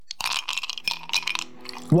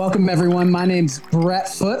Welcome, everyone. My name's Brett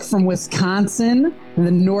Foote from Wisconsin, the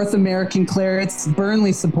North American Clarets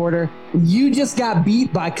Burnley supporter. You just got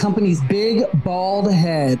beat by company's big, bald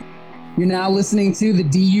head. You're now listening to the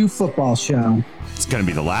DU Football Show. It's going to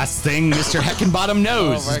be the last thing Mr. Heckenbottom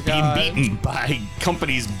knows is God. being beaten by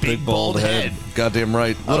company's big bald head. Goddamn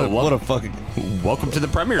right. What a fucking... Welcome to the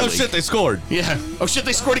Premier League. Oh, shit, they scored. Yeah. Oh, shit,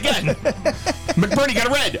 they scored again. McBurney got a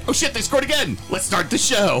red. Oh, shit, they scored again. Let's start the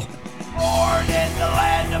show. Born in the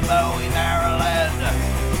land of Bowie, Maryland.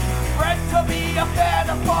 Bred to be a fan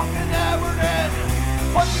of fucking Everton.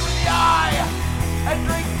 Punch you in the eye and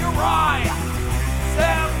drink your rye.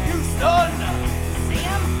 Sam Houston.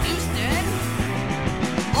 Sam Houston?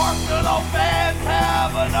 Arsenal fans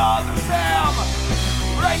have another Sam.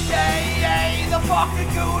 AKA the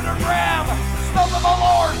fucking Gooner Graham. Stump of a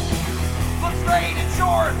lord. Looks great in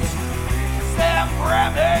shorts. Sam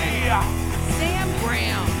Grammy. Sam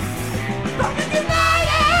Graham. Fucking United!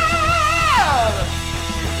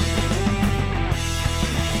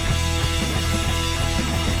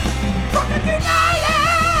 Fucking United!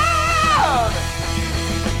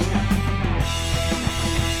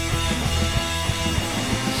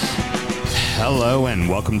 Hello and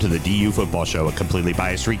welcome to the DU Football Show, a completely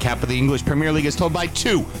biased recap of the English Premier League as told by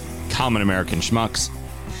two common American schmucks.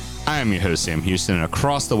 I am your host, Sam Houston, and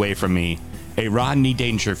across the way from me, a Rodney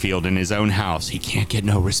Dangerfield in his own house. He can't get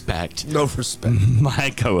no respect. No respect.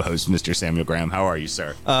 My co-host, Mr. Samuel Graham. How are you,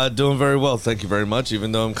 sir? Doing very well. Thank you very much,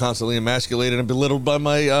 even though I'm constantly emasculated and belittled by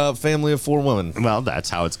my family of four women. Well, that's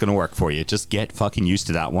how it's going to work for you. Just get fucking used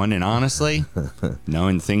to that one. And honestly,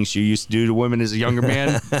 knowing things you used to do to women as a younger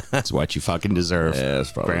man, it's what you fucking deserve. Yeah,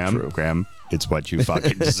 that's probably true. Graham, it's what you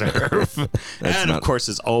fucking deserve. And of course,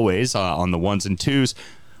 as always, on the ones and twos,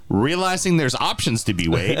 realizing there's options to be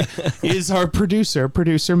weighed is our producer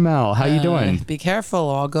Mel. How you doing? Be careful,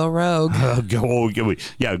 I'll go rogue.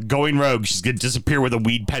 Going rogue. She's gonna disappear with a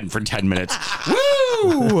weed pen for 10 minutes.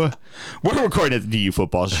 Woo! We're recording at the DU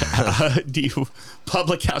Football Show, DU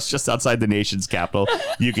Public House just outside the nation's capital.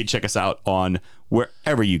 You can check us out on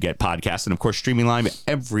wherever you get podcasts, and of course streaming live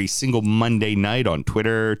every single Monday night on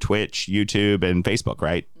Twitter, Twitch, YouTube, and Facebook.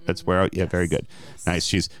 Right? That's where. Yeah, very good. Nice.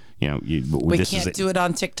 She's. We can't do it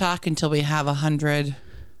on TikTok until we have 1,000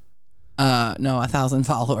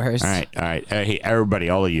 followers. All right. Hey, everybody,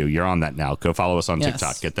 all of you, you're on that now. Go follow us on Yes.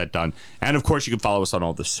 TikTok. Get that done. And of course, you can follow us on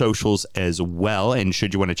all the socials as well. And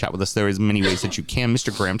should you want to chat with us, there is many ways that you can.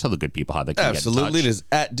 Mr. Graham, tell the good people how they can Absolutely. get It in is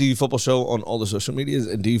at DU Football Show on all the social medias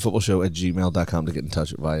and dufootballshow@gmail.com to get in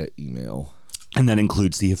touch via email. touch. And that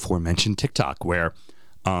includes the aforementioned TikTok, where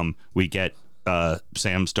we get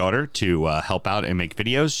Sam's daughter to help out and make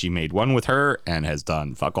videos. She made one with her and has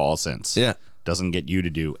done fuck all since. Yeah. Doesn't get you to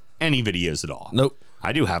do any videos at all. Nope.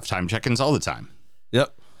 I do halftime check-ins all the time.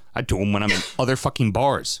 Yep. I do them when I'm in other fucking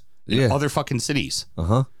bars. In other fucking cities.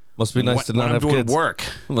 Uh-huh. Must be nice to When not I'm have doing kids. work.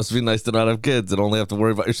 Must be nice to not have kids and only have to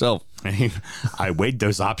worry about yourself. I weighed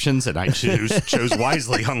those options and I chose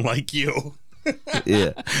wisely, unlike you.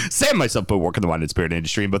 Yeah. Sam and myself both work in the wine and spirit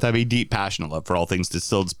industry and both have a deep passionate love for all things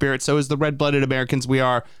distilled spirit. So as the red-blooded Americans we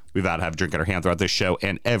are, we've got to have a drink in our hand throughout this show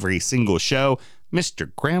and every single show.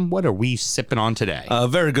 Mr. Graham, what are we sipping on today? A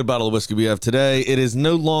very good bottle of whiskey we have today. It is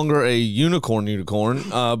no longer a unicorn,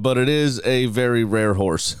 but it is a very rare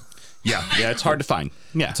horse. Yeah, it's hard to find.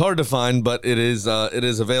 Yeah. It's hard to find, but it is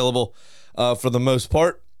available for the most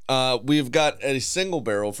part. We've got a single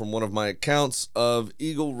barrel from one of my accounts of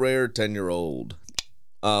Eagle Rare 10-year-old.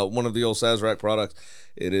 One of the old Sazerac products.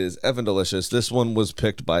 It is effing delicious. This one was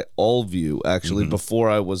picked by Allview, actually, before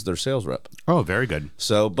I was their sales rep. Oh, very good.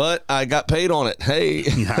 So, but I got paid on it. Hey,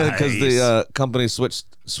 because the company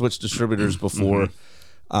switched distributors before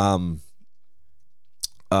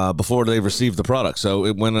they received the product. So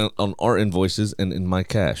it went on our invoices and in my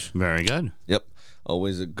cash. Very good. Yep.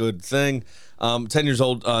 Always a good thing. 10 years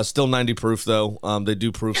old, still 90 proof, though. They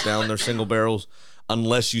do proof down their single barrels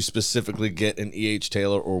unless you specifically get an E.H.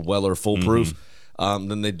 Taylor or Weller full proof.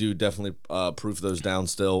 Then they do definitely proof those down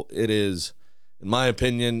still. It is, in my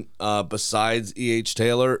opinion, besides E.H.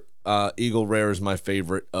 Taylor, Eagle Rare is my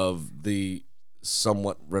favorite of the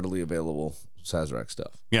somewhat readily available Sazerac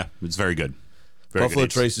stuff. Yeah, it's very good. Buffalo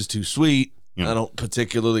Trace is too sweet. Yeah. I don't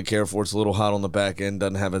particularly care for it. It's a little hot on the back end.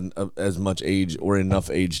 Doesn't have as much age or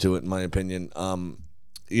enough age to it, in my opinion. The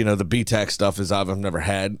BTAC stuff is I've never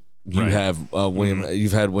had. You have William.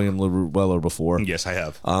 You've had William LaRue Weller before. Yes, I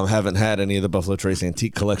have. Haven't had any of the Buffalo Trace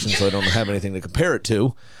antique collection, so I don't have anything to compare it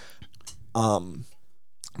to.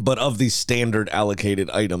 But of these standard allocated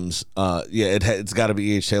items, it's got to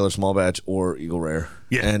be E.H. Taylor small batch or Eagle Rare.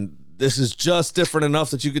 Yeah, and this is just different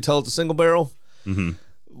enough that you could tell it's a single barrel. Mm-hmm.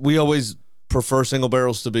 We always prefer single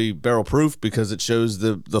barrels to be barrel proof because it shows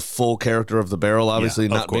the full character of the barrel, obviously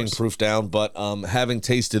of not being course. proofed down, but having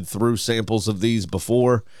tasted through samples of these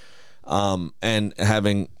before and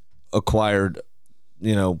having acquired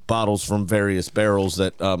bottles from various barrels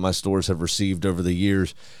that my stores have received over the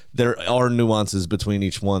years, there are nuances between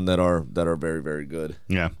each one that are very, very good.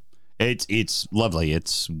 Yeah. It's lovely.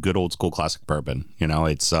 It's good old school classic bourbon.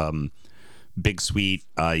 It's big sweet.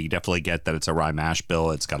 You definitely get that it's a rye mash bill.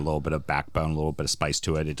 It's got a little bit of backbone, a little bit of spice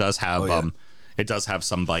to it. It does have it does have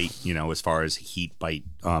some bite, as far as heat bite.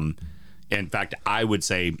 In fact, I would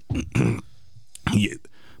say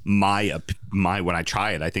my when I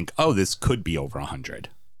try it, I think, oh, this could be over 100.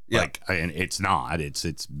 Yeah. And it's not.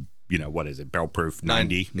 It's what is it? Barrel proof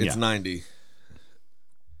 90. It's 90.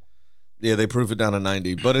 Yeah, they proof it down to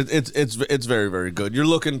 90, but it's very, very good. You're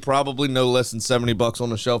looking probably no less than $70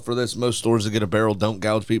 on the shelf for this. Most stores that get a barrel don't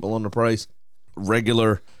gouge people on the price.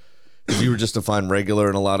 Regular, if you were just to find regular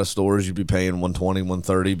in a lot of stores, you'd be paying $120,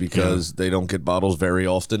 $130 because they don't get bottles very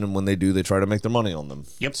often, and when they do, they try to make their money on them.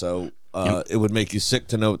 Yep. So it would make you sick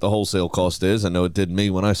to know what the wholesale cost is. I know it did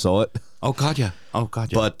me when I saw it. Oh God, yeah.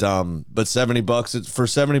 But $70, for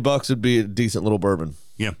 $70, it'd be a decent little bourbon.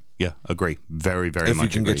 Yeah, agree. Very, very If much you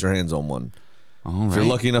can agree. get your hands on one. All If you're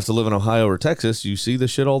right. lucky enough to live in Ohio or Texas, you see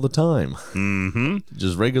this shit all the time. Mm-hmm.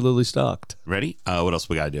 Just regularly stocked. Ready? What else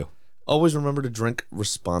we gotta do? Always remember to drink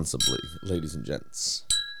responsibly, ladies and gents.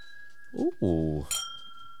 Ooh.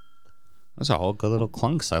 Those are all good little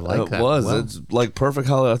clunks. I like It that. was. Well, It's like perfect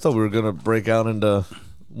holiday. I thought we were going to break out into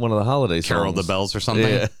one of the holiday songs. Carol the Bells or something.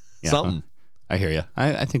 Yeah. Something. I hear you.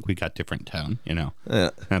 I think we got different tone, Yeah.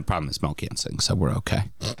 And the problem is Mel can't sing, so we're okay.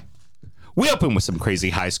 We open with some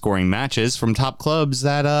crazy high-scoring matches from top clubs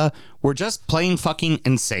that were just plain fucking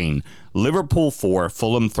insane. Liverpool 4,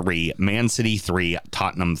 Fulham 3, Man City 3,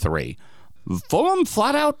 Tottenham 3. Fulham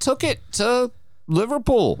flat out took it to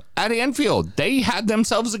Liverpool at Anfield. They had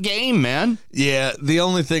themselves a game, man. Yeah. The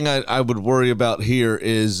only thing I would worry about here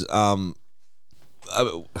is I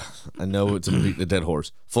know it's beating a dead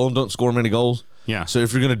horse. Fulham don't score many goals. Yeah. So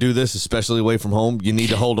if you're going to do this, especially away from home, you need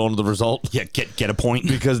to hold on to the result. Yeah, get a point.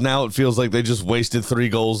 Because now it feels like they just wasted 3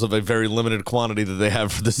 goals of a very limited quantity that they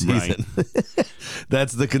have for the season.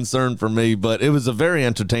 That's the concern for me. But it was a very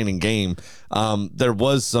entertaining game. There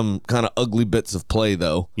was some kind of ugly bits of play,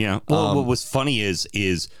 though. Yeah. Well, what was funny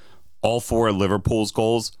is all 4 of Liverpool's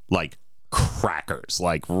goals, like crackers,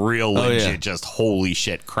 like real legit, just holy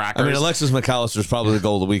shit crackers. I mean, Alexis McAllister's probably the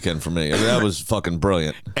goal of the weekend for me. I mean, that was fucking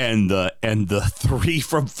brilliant. and the 3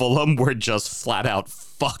 from Fulham were just flat out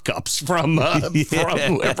fuck ups from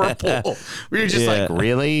Liverpool. We were just like,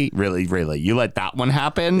 really, you let that one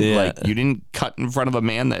happen? Yeah. Like, you didn't cut in front of a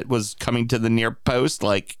man that was coming to the near post?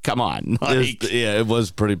 Like, come on. Like, It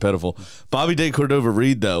was pretty pitiful. Bobby De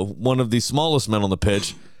Cordova-Reid, though, one of the smallest men on the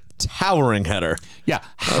pitch, towering header. yeah,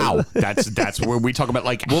 how? That's where we talk about,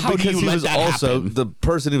 like, Well, how do because you he let was that also happen? the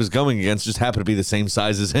person he was going against just happened to be the same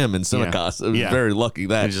size as him in Simicast. It was very lucky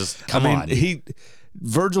that. It's just, come on.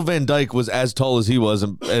 Virgil van Dijk was as tall as he was,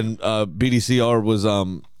 and BDCR was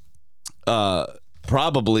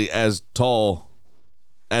probably as tall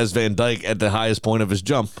as Van Dijk at the highest point of his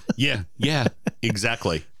jump. Yeah,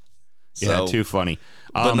 exactly. So- too funny.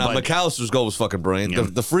 But McAllister's goal was fucking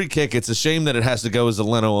brilliant. The free kick, it's a shame that it has to go as a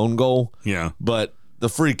Leno own goal. Yeah. But the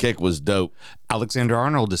free kick was dope. Alexander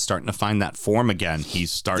Arnold is starting to find that form again.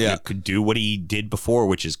 He's starting to do what he did before,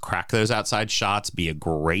 which is crack those outside shots, be a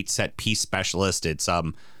great set piece specialist. It's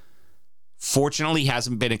fortunately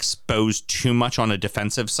hasn't been exposed too much on a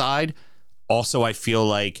defensive side. Also, I feel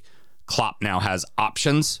like Klopp now has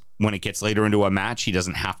options when it gets later into a match. He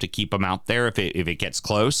doesn't have to keep them out there if it gets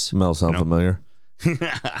close. Smell sound familiar.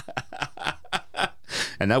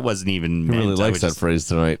 And that wasn't even He meant. really I likes was that just- phrase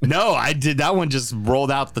tonight. No, I did. That one just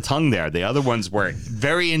rolled out the tongue there. The other ones were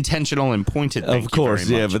very intentional and pointed. Thank Of course, you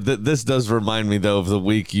very yeah. much. But this does remind me though of the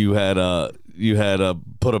week you had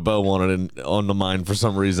put a bow on it and on the mind for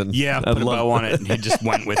some reason. Yeah, I put a love- bow on it, and he just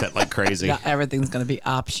went with it like crazy. Yeah, everything's going to be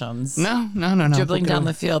options. No. Dribbling down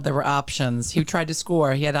the field, there were options. He tried to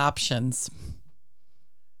score. He had options.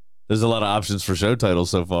 There's a lot of options for show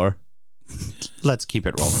titles so far. Let's keep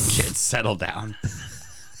it rolling, kids. Settle down.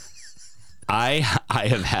 I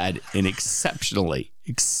have had an exceptionally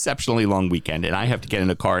long weekend, and I have to get in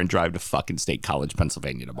a car and drive to fucking State College,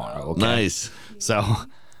 Pennsylvania tomorrow. Okay? Nice. So,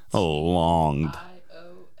 a long.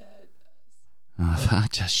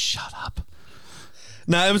 Just shut up.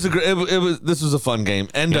 No, it was a great. This was a fun game.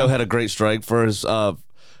 Endo had a great strike for his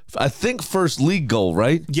I think first league goal,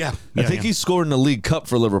 right? Yeah. I think he scored in the League Cup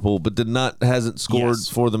for Liverpool, but hasn't scored Yes.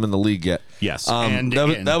 for them in the league yet. Yes.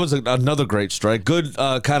 That was another great strike. Good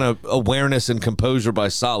kind of awareness and composure by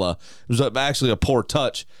Salah. It was actually a poor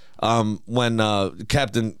touch when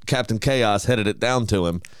Captain Chaos headed it down to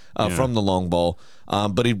him from the long ball.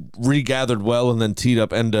 But he regathered well and then teed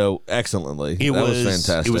up Endo excellently. That was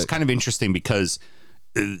fantastic. It was kind of interesting because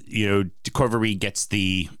Corvery gets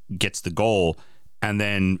the goal, and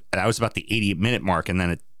then that was about the 80-minute mark, and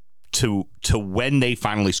then to when they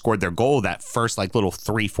finally scored their goal, that first like little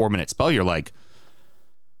 3-4 minute spell, you're like,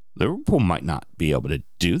 Liverpool might not be able to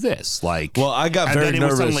do this. Like, well, I got very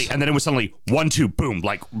nervous. And then it was suddenly 1-2, boom,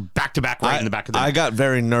 like back to back, right in the back of the. I got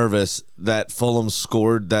very nervous that Fulham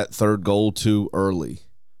scored that third goal too early.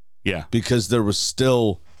 Yeah, because there was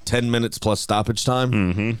still 10 minutes plus stoppage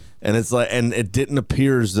time, and it's like, and it didn't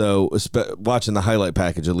appear as though, watching the highlight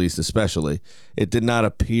package at least, especially, it did not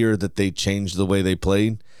appear that they changed the way they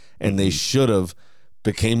played, and they should have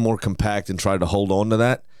became more compact and tried to hold on to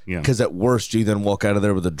that. Because at worst, you then walk out of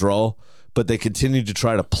there with a draw. But they continued to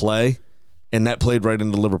try to play, and that played right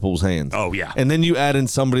into Liverpool's hands. Oh, yeah. And then you add in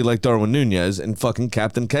somebody like Darwin Nunez and fucking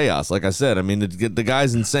Captain Chaos. Like I said, I mean, the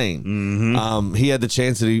guy's insane. He had the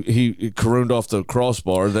chance that he careened off the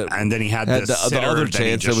crossbar. And then he had the other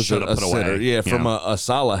chance that was a sitter. Away. Yeah, from a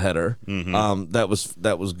Salah header.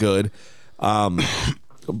 That was good. But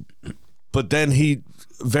then he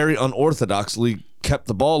very unorthodoxly kept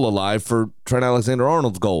the ball alive for Trent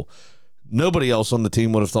Alexander-Arnold's goal. Nobody else on the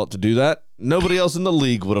team would have thought to do that. Nobody else in the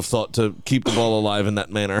league would have thought to keep the ball alive in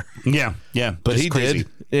that manner. Yeah. But he crazy. did.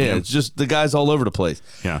 Yeah, it's just the guy's all over the place.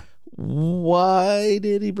 Yeah. Why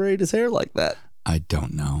did he braid his hair like that? I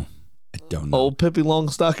don't know. Old Pippi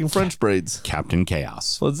Longstocking French braids. Captain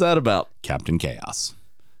Chaos. What's that about? Captain Chaos.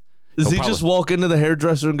 Does he just walk into the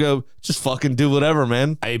hairdresser and go, just fucking do whatever,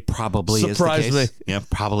 man? It probably Surprise is the case. me. Yeah,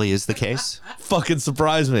 probably is the case. Fucking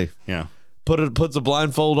surprise me. Yeah. Puts a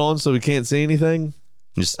blindfold on so he can't see anything.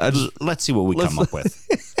 Let's see what we come up with.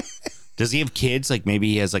 Does he have kids? Like maybe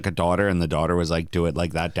he has like a daughter, and the daughter was like, "Do it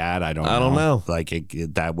like that, Dad." I don't know. Like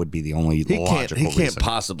that would be the only logical reason. He can't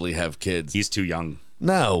possibly have kids. He's too young.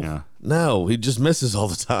 No, he just misses all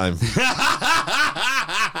the time.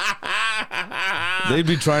 They'd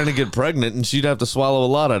be trying to get pregnant, and she'd have to swallow a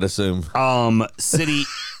lot, I'd assume.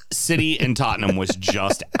 City and Tottenham was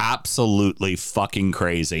just absolutely fucking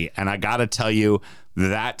crazy. And I got to tell you,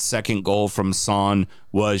 that second goal from Son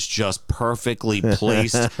was just perfectly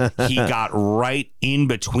placed. He got right in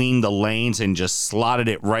between the lanes and just slotted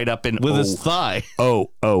it right up in with his thigh.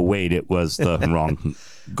 Oh, wait, it was the wrong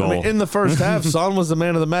goal. I mean, in the first half, Son was the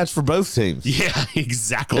man of the match for both teams. Yeah,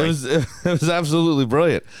 exactly. It was absolutely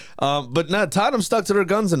brilliant. But now Tottenham stuck to their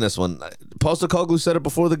guns in this one. Postecoglou said it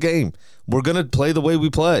before the game. We're going to play the way we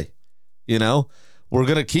play. We're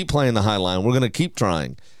going to keep playing the high line. We're going to keep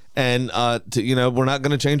trying. And, we're not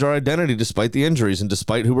going to change our identity despite the injuries and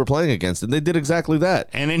despite who we're playing against. And they did exactly that.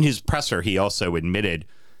 And in his presser, he also admitted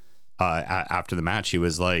after the match, he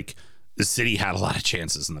was like, the City had a lot of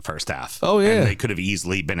chances in the first half. Oh, yeah. And they could have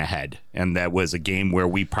easily been ahead. And that was a game where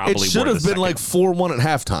we probably It should have been like 4-1 at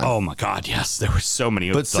halftime. Oh, my God, yes. There were so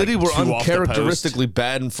many. But City were uncharacteristically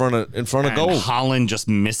bad in front of goal. Holland just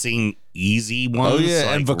missing easy ones. Oh,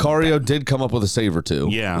 yeah, and Vicario did come up with a save or two.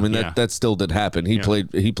 Yeah. I mean, that still did happen. He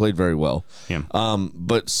played very well. Yeah.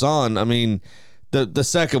 But Son, I mean, the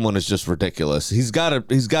second one is just ridiculous. He's got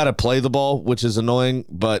to play the ball, which is annoying,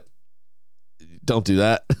 but don't do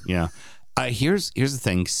that. Yeah. Here's the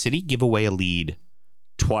thing. City give away a lead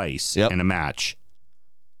twice in a match.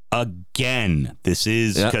 Again, this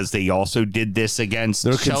is because they also did this against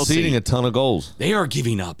They're Chelsea. conceding a ton of goals. They are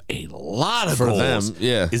giving up a lot of For goals. them,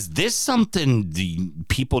 yeah. Is this something the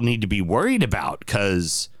people need to be worried about?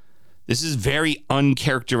 Because this is very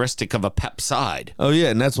uncharacteristic of a Pep side. Oh, yeah,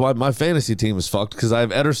 and that's why my fantasy team is fucked, because I have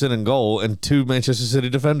Ederson in goal and 2 Manchester City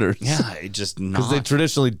defenders. Yeah, it just not. Because they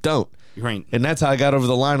traditionally don't. Right. And that's how I got over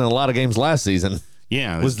the line in a lot of games last season.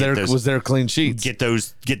 Yeah. Was their clean sheets. Get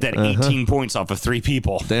that 18 points off of 3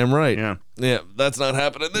 people. Damn right. Yeah. Yeah, that's not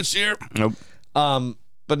happening this year. Nope.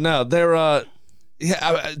 But no, there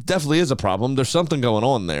definitely is a problem. There's something going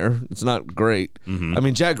on there. It's not great. Mm-hmm. I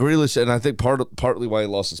mean, Jack Grealish, and I think partly why he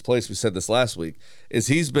lost his place, we said this last week, is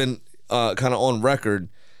he's been kind of on record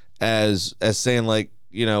as saying, like,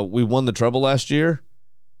 we won the treble last year,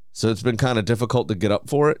 so it's been kind of difficult to get up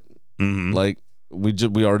for it. Mm-hmm. Like, we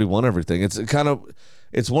already won everything. It's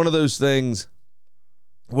one of those things.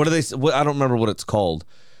 What do they? I don't remember what it's called.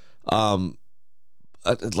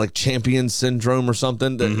 like champion syndrome or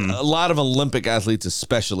something. A lot of Olympic athletes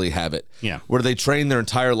especially have it. Yeah. Where they train their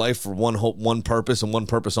entire life for one purpose and one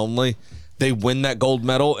purpose only. They win that gold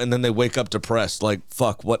medal and then they wake up depressed. Like,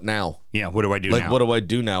 fuck, what now? Yeah, what do I do Like, now? what do I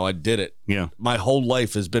do now? I did it. Yeah. My whole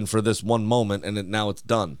life has been for this one moment and now it's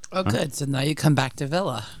done. Oh, good. So now you come back to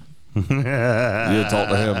Villa. You talk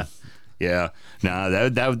to him. Yeah. No,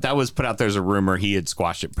 that was put out there as a rumor. He had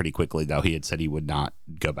squashed it pretty quickly, though. He had said he would not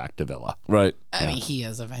go back to Villa. Right. I mean, he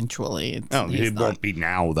is eventually. Oh, He's it not- won't be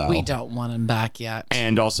now, though. We don't want him back yet.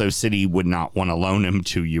 And also, City would not want to loan him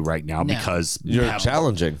to you right now No. because You're Pep,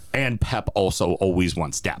 challenging. and Pep also always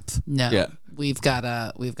wants depth. No, Yeah. we've got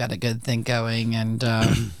a good thing going, and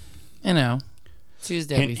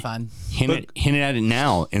Tuesday will be fun. Hinted at it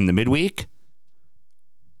now in the midweek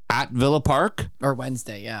at Villa Park. Or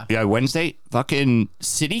Wednesday, yeah. Yeah, Wednesday. Fucking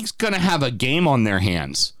City's gonna have a game on their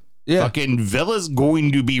hands. Yeah. Fucking Villa's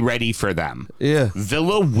going to be ready for them. Yeah.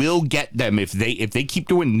 Villa will get them if they keep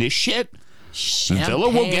doing this shit. Villa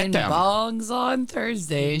will get them. Bongs on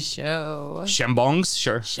Thursday show. Shembongs,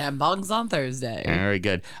 sure. Shambongs on Thursday. Very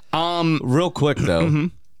good. Real quick, though.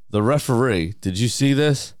 The referee, did you see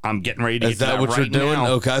this? I'm getting ready to Is get to that what right you're doing? now.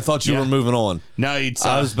 Okay, I thought you Yeah. were moving on. No, it's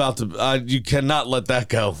I was about to. You cannot let that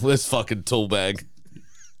go. This fucking tool bag.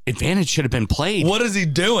 advantage should have been played. What is he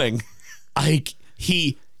doing? Like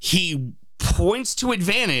he points to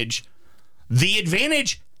advantage. The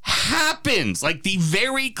advantage happens. Like the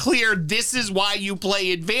very clear, this is why you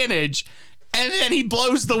play advantage, and then he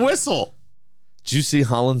blows the whistle. Did you see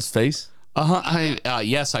Holland's face?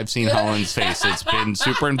 Yes, I've seen Holland's face. It's been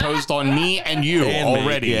superimposed on me and you And me,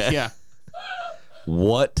 already. yeah.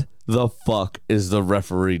 What the fuck is the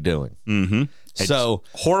referee doing? So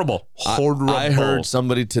Horrible. I heard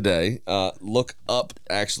somebody today look up,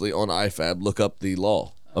 actually on IFAB, look up the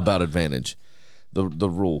law about advantage, the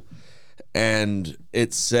rule. And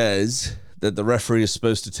it says that the referee is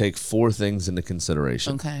supposed to take 4 things into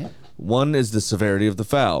consideration. Okay. One is the severity of the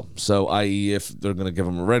foul. So, i.e., if they're going to give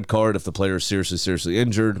him a red card, if the player is seriously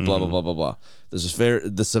injured, blah, blah, blah, blah, blah.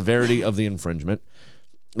 The severity of the infringement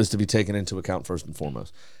is to be taken into account first and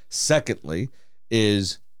foremost. Secondly,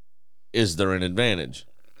 is there an advantage?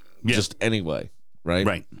 Yeah. Just anyway, right?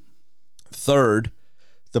 Right. Third,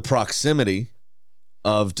 the proximity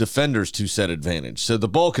of defenders to said advantage. So the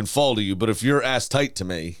ball can fall to you, but if you're ass tight to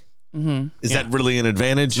me, is that really an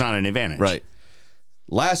advantage? It's not an advantage. Right.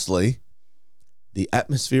 Lastly, the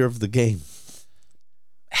atmosphere of the game,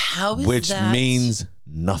 How is which that? means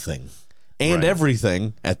nothing and Right.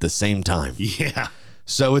 everything at the same time. Yeah.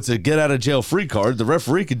 So it's a get out of jail free card. The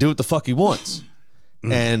referee can do what the fuck he wants.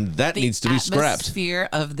 And that the needs to be scrapped. atmosphere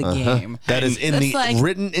of the game. That is in That's the like-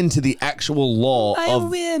 written into the actual law My of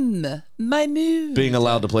whim, my mood. being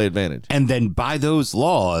allowed to play advantage. And then by those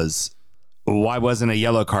laws, why wasn't a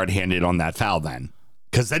yellow card handed on that foul then?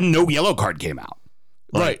 Because then no yellow card came out.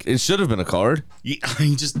 Right. It should have been a card.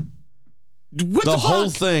 I just what The the whole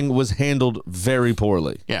fuck? thing was handled very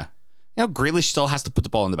poorly. Yeah. You know, Grealish still has to put the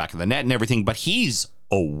ball in the back of the net and everything, but he's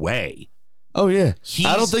away. Oh, yeah. I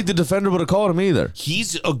don't He's- think the defender would have called him either.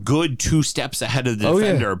 He's a good 2 steps ahead of the Oh, yeah.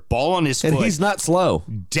 defender. Ball on his And foot. he's not slow.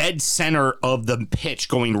 Dead center of the pitch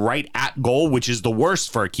going right at goal, which is the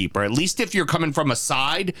worst for a keeper. At least if you're coming from a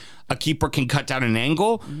side, a keeper can cut down an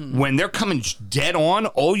angle. When they're coming dead on,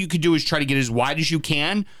 all you could do is try to get as wide as you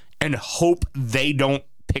can and hope they don't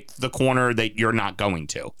pick the corner that you're not going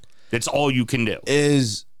to. That's all you can do.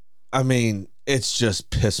 It's just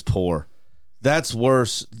piss poor. That's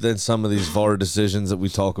worse than some of these VAR decisions that we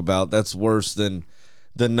talk about. That's worse than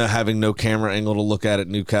having no camera angle to look at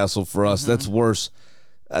Newcastle for us. That's worse.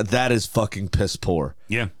 That is fucking piss poor.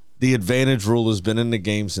 Yeah. The advantage rule has been in the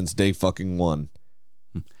game since day fucking 1.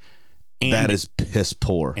 And, That is piss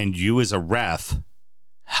poor. and you as a ref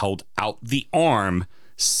held out the arm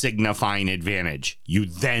signifying advantage. You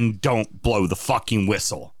then don't blow the fucking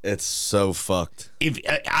whistle. It's so fucked. If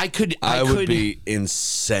I could I would be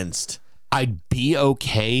incensed. I'd be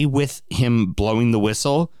okay with him blowing the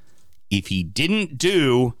whistle if he didn't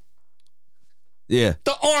do Yeah.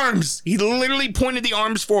 the arms. He literally pointed the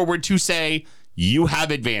arms forward to say, you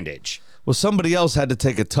have advantage. Well, somebody else had to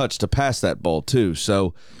take a touch to pass that ball too.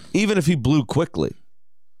 So even if he blew quickly,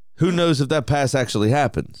 who knows if that pass actually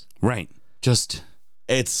happens? Right. Just,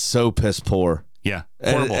 It's so piss poor. yeah.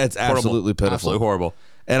 And Horrible. it's absolutely pitiful. Absolutely horrible.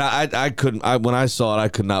 And I couldn't, when I saw it, I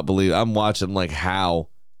could not believe it. I'm watching like, how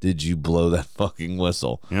did you blow that fucking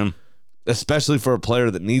whistle? Yeah. Especially for a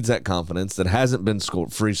player that needs that confidence, that hasn't been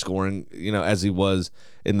free scoring, as he was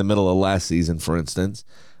in the middle of last season, for instance.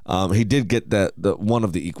 He did get the one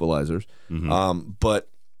of the equalizers, but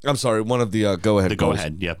I'm sorry, one of the go-ahead The goals.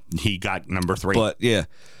 go-ahead, yep. He got number 3. But, yeah.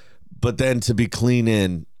 But then to be clean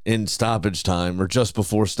in stoppage time or just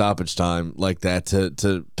before stoppage time like that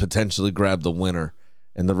to potentially grab the winner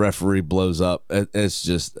and the referee blows up, it's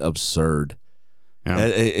just absurd.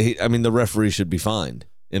 Yeah. I mean, the referee should be fined,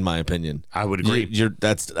 in my opinion. I would agree.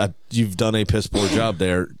 You've done a piss poor job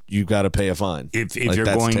there. You got to pay a fine. If Like, you're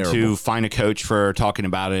that's going to terrible. fine a coach for talking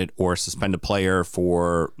about it or suspend a player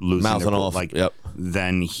for losing Mouthing their, off, yep.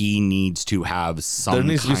 then he needs to have some There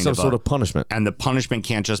needs to be kind some of sort of punishment. and the punishment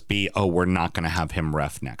can't just be, oh, we're not going to have him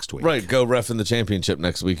ref next week. Right, go ref in the championship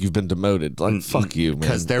next week. You've been demoted. Like, fuck you, man.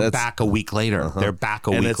 Because they're That's- back a week later. They're back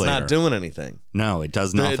a and week it's later. not doing anything. No, it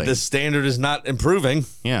does nothing. The standard is not improving.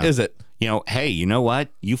 Yeah. Is it? You know, hey, you know what?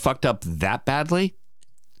 You fucked up that badly.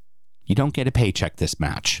 You don't get a paycheck this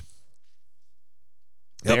match.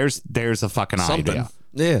 Yep. There's a fucking Something.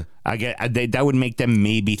 idea. Yeah. That would make them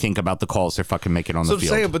maybe think about the calls they're fucking making on So the I'm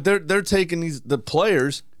field. saying, but they're taking the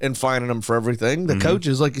players and fining them for everything. Mm-hmm. The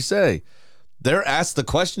coaches, like you say, they're asked the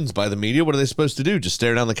questions by the media. What are they supposed to do? Just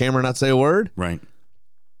stare down the camera and not say a word? Right.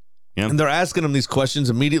 Yep. And they're asking them these questions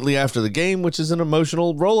immediately after the game, which is an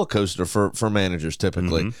emotional roller coaster for managers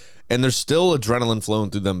typically. Mm-hmm. And there's still adrenaline flowing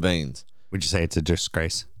through them veins. Would you say it's a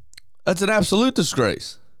disgrace? That's an absolute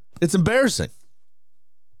disgrace. It's embarrassing.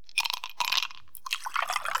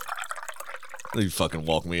 You fucking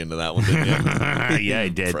walked me into that one, didn't you? Yeah, I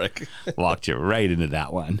did. Prick. Walked you right into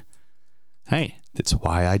that one. Hey, that's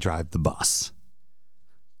why I drive the bus.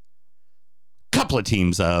 Couple of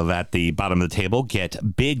teams at the bottom of the table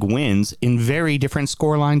get big wins in very different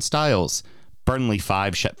scoreline styles. Burnley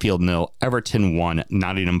 5, Sheffield 0, Everton 1,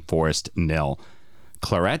 Nottingham Forest 0.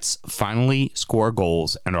 Clarets finally score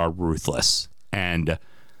goals and are ruthless. And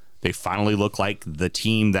they finally look like the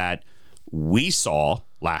team that we saw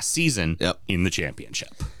last season Yep. in the championship.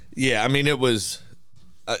 Yeah, I mean, it was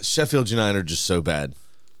Sheffield United are just so bad.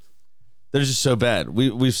 They're just so bad.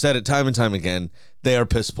 We've said it time and time again. They are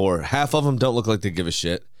piss poor. Half of them don't look like they give a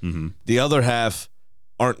shit. Mm-hmm. The other half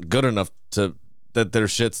aren't good enough that their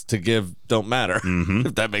shits to give don't matter. Mm-hmm.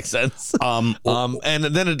 If that makes sense. And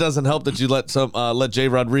then it doesn't help that you let Jay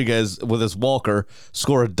Rodriguez with his walker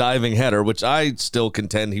score a diving header, which I still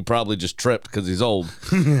contend he probably just tripped because he's old.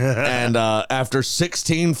 And after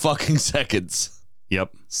 16 fucking seconds.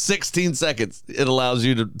 Yep. 16 seconds it allows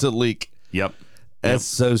you to leak. Yep. That's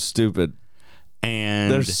so stupid.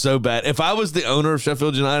 And They're so bad. If I was the owner of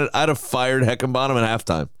Sheffield United, I'd have fired Heckenbottom at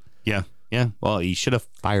halftime. yeah. Well, you should have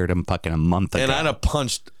fired him fucking a month ago. And I'd have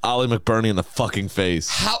punched Ollie McBurney in the fucking face.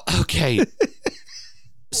 How? Okay.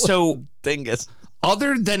 So Dingus.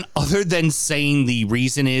 other than saying the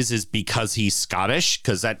reason is because he's Scottish,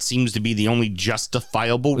 because that seems to be the only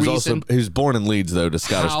justifiable reason. He was born in Leeds, though, to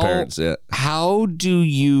Scottish parents. Yeah. How do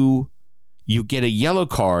you get a yellow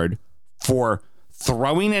card for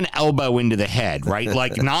throwing an elbow into the head, right?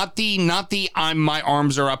 Like not the my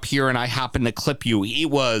arms are up here and I happen to clip you. It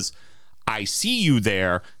was, I see you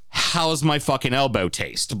there. How's my fucking elbow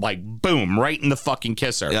taste? Like boom, right in the fucking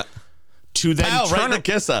kisser. Yeah. To then Pow, right in the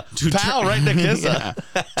kisser. Pow, right in the kisser.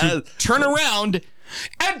 to turn around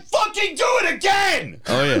and fucking do it again.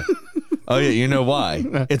 Oh, yeah. Oh, yeah. You know why?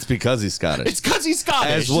 It's because he's Scottish. It's because he's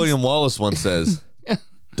Scottish. As William Wallace once says,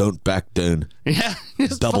 don't back down. Yeah.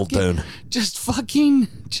 Double down.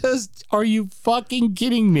 Are you fucking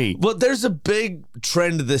kidding me? Well, there's a big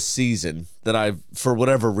trend this season that for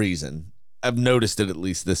whatever reason, I've noticed it at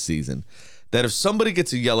least this season, that if somebody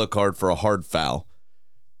gets a yellow card for a hard foul,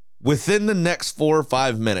 within the next 4 or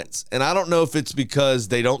 5 minutes, and I don't know if it's because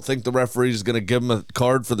they don't think the referee is going to give them a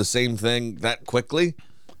card for the same thing that quickly,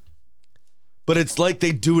 but it's like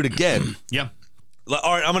they do it again. Yeah. Like,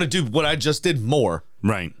 all right, I'm going to do what I just did more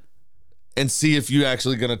Right. and see if you're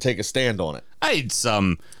actually going to take a stand on it. It's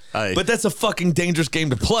But that's a fucking dangerous game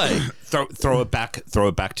to play. throw it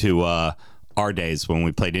back to our days when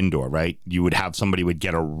we played indoor, right? You would have somebody would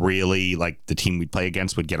get a really, like the team we'd play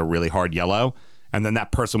against would get a really hard yellow, and then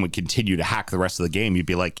that person would continue to hack the rest of the game. You'd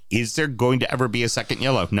be like, is there going to ever be a second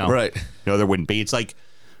yellow? No. Right. No, there wouldn't be. It's like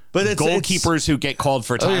But goalkeepers who get called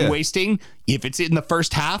for time wasting, if it's in the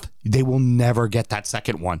first half, they will never get that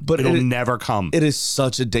second one. But it'll never come. It is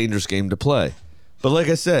such a dangerous game to play. But like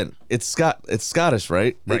I said, it's Scottish,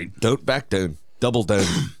 right? Right. Don't back down. Double down.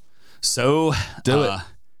 So Do it.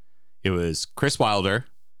 It was Chris Wilder,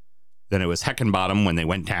 then it was Heckenbottom when they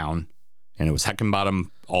went down, and it was Heckenbottom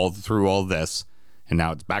all through all this, and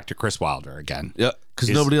now it's back to Chris Wilder again. Yeah, because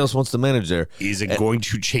nobody else wants to manage there. Is it going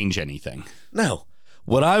to change anything? No.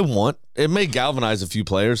 What I want, it may galvanize a few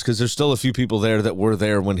players because there's still a few people there that were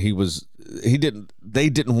there when they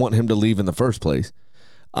didn't want him to leave in the first place.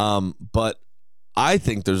 But I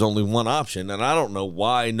think there's only one option, and I don't know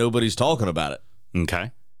why nobody's talking about it.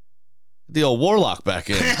 Okay. The old Warlock back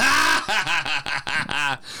in.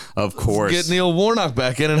 Of course. Get Neil Warnock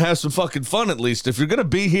back in and have some fucking fun at least. If you're going to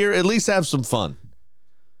be here, at least have some fun.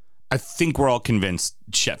 I think we're all convinced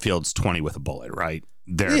Sheffield's 20 with a bullet, right?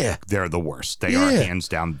 They're the worst. They are hands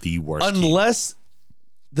down the worst. Unless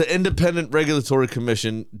the Independent Regulatory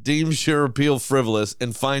Commission deems your appeal frivolous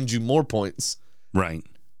and finds you more points. Right.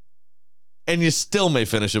 And you still may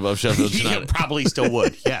finish above Sheffield United. Probably still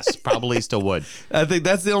would. Yes, probably still would. I think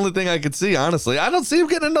that's the only thing I could see, honestly. I don't see him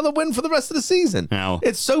getting another win for the rest of the season. No.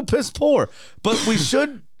 It's so piss poor. But we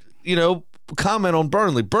should, comment on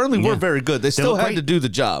Burnley. Burnley were very good. They still had to do the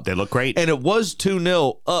job. They look great. And it was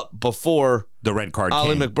 2-0 up before the red card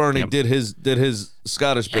Ollie came. McBurney did his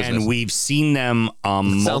Scottish business. And we've seen them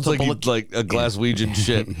Sounds multiple like a Glaswegian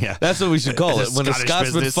shit. Yeah. That's what we should call it. When a Scottish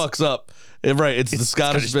Scotsman business. fucks up. Right, it's the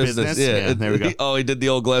Scottish business. Yeah, there we go. He did the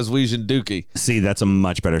old Glaswegian dookie. See, that's a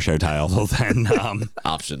much better show title than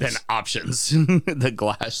Options. Than options. The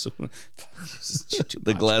glass.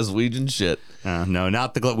 The Glaswegian shit. No,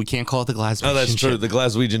 not the we can't call it the Glaswegian. Oh, that's true. shit. The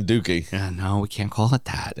Glaswegian dookie. No, we can't call it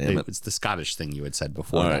that. Damn it. It's the Scottish thing you had said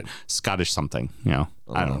before. All right. Scottish something.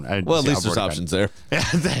 I don't know. Well, at least there's options there.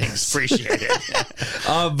 Thanks. Appreciate it.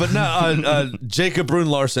 But no, Jacob Brun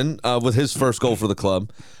Larson with his first goal for the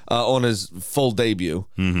club on his full debut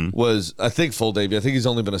was, I think, full debut. I think he's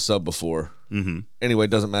only been a sub before. Anyway,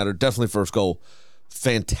 it doesn't matter. Definitely first goal.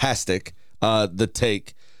 Fantastic. The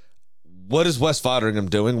take. What is Wes Foderingham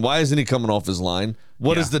doing? Why isn't he coming off his line?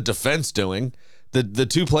 What is the defense doing? The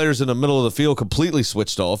two players in the middle of the field completely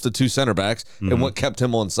switched off, the two center backs, and what kept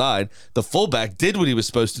him on side. The fullback did what he was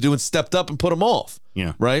supposed to do and stepped up and put him off.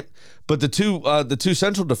 Yeah. Right? But the two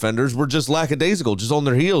central defenders were just lackadaisical, just on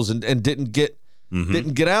their heels and didn't get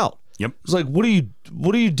out. Yep. It's like, what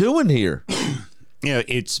are you doing here?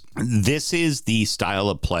 This is the style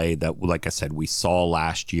of play that, like I said, we saw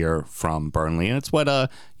last year from Burnley, and it's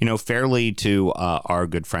what fairly to our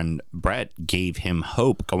good friend Brett gave him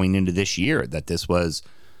hope going into this year, that this was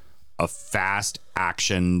a fast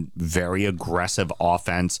action, very aggressive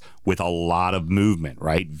offense with a lot of movement,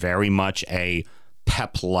 right? Very much a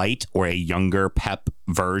Pep light or a younger Pep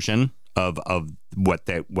version of what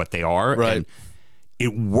they are, right? And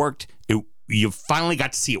it worked. You finally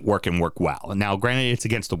got to see it work and work well. And now, granted, it's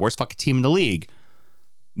against the worst fucking team in the league.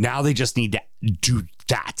 Now they just need to do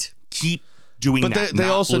that. Keep doing that. But they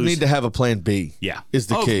also need to have a plan B. Yeah. Is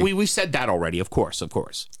the key. We've said that already, of course.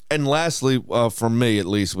 And lastly, for me at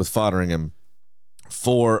least, with Foderingham,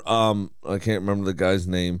 for I can't remember the guy's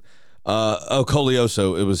name.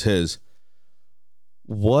 Colioso, it was his.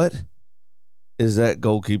 What is that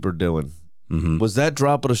goalkeeper doing? Was that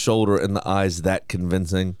drop of the shoulder and the eyes that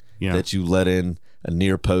convincing? Yeah. That you let in a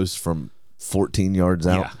near post from 14 yards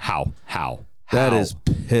out? Yeah. How? That is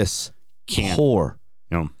piss poor.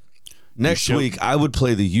 Next week, I would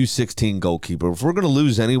play the U16 goalkeeper. If we're going to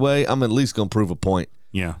lose anyway, I'm at least going to prove a point.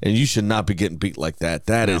 Yeah. And you should not be getting beat like that.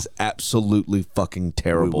 That is absolutely fucking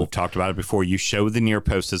terrible. We've talked about it before. You show the near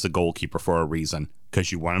post as a goalkeeper for a reason,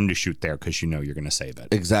 because you want him to shoot there because you know you're going to save it.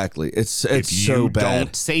 Exactly. It's if so you bad.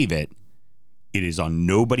 Don't save it. It is on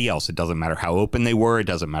nobody else. It doesn't matter how open they were. It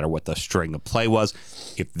doesn't matter what the string of play was.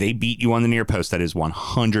 If they beat you on the near post, that is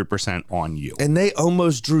 100% on you. And they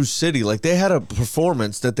almost drew City. Like, they had a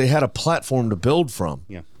performance that they had a platform to build from.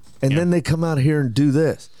 Yeah. And then they come out here and do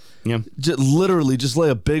this. Yeah. Literally just lay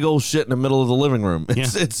a big old shit in the middle of the living room.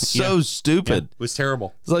 It's so stupid. It was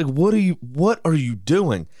terrible. It's like, what are you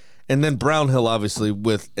doing? And then Brownhill, obviously,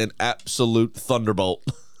 with an absolute thunderbolt.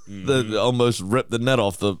 That almost ripped the net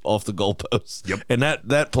off the goalpost. Yep. And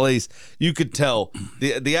that place, you could tell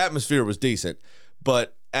the atmosphere was decent,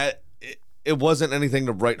 but it wasn't anything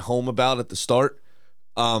to write home about at the start.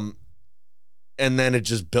 And then it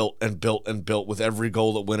just built and built and built with every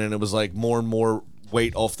goal that went in. It was like more and more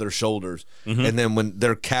weight off their shoulders. And then when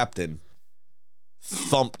their captain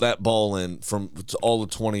thumped that ball in from all of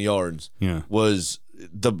 20 yards, was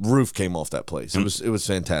the roof came off that place. It was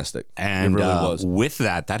fantastic. And it really was. With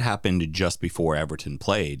that happened just before Everton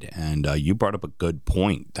played. And you brought up a good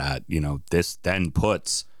point that, this then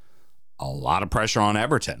puts a lot of pressure on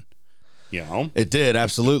Everton. It did,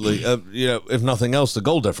 absolutely. If nothing else, the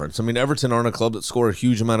goal difference. I mean, Everton aren't a club that score a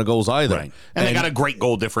huge amount of goals either. Right. And they got a great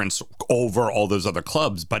goal difference over all those other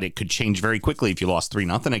clubs, but it could change very quickly if you lost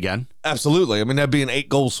 3-0 again. Absolutely. I mean, that'd be an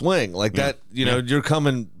 8-goal swing. Like that, you're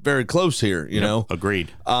coming very close here, you know?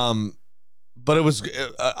 Agreed. But it was,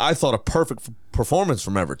 I thought, a perfect performance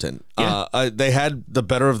from Everton. Yeah. They had the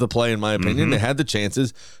better of the play, in my opinion. They had the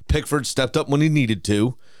chances. Pickford stepped up when he needed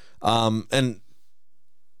to. And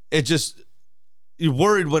it just, you're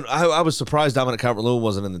worried when I was surprised Dominic Calvert-Lewin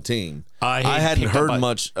wasn't in the team. I hadn't heard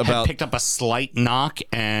much about. Picked up a slight knock,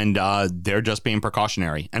 and they're just being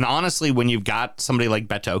precautionary. And honestly, when you've got somebody like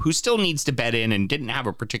Beto, who still needs to bet in and didn't have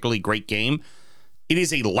a particularly great game, it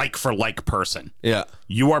is a like-for-like person. Yeah.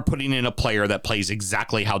 You are putting in a player that plays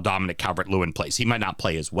exactly how Dominic Calvert-Lewin plays. He might not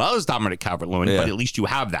play as well as Dominic Calvert-Lewin, but at least you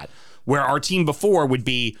have that. Where our team before would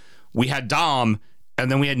be, we had Dom, and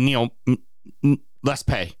then we had Neil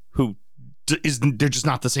Lespe, who they're just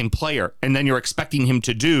not the same player. And then you're expecting him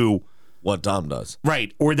to do what Dom does.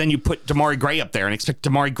 Right. Or then you put Damari Gray up there and expect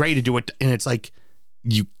Damari Gray to do it. And it's like,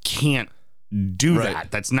 you can't do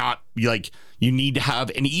that. That's not like, you need to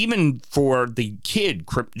have, and even for the kid,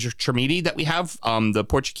 Trimidi that we have, the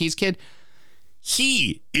Portuguese kid,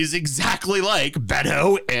 he is exactly like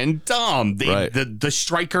Beto and Dom. The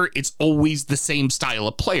striker, it's always the same style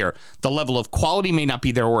of player. The level of quality may not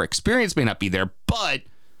be there or experience may not be there, but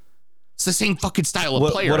it's the same fucking style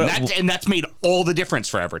of player. And that's made all the difference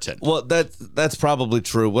for Everton. Well, that's probably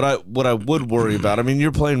true. What I would worry about, I mean,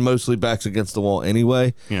 you're playing mostly backs against the wall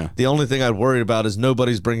anyway. Yeah. The only thing I'd worry about is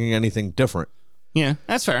nobody's bringing anything different. Yeah,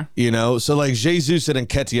 that's fair. You know, so like Jesus and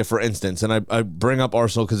Nketiah, for instance, and I bring up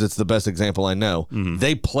Arsenal because it's the best example I know. Mm-hmm.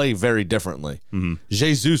 They play very differently. Mm-hmm.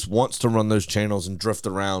 Jesus wants to run those channels and drift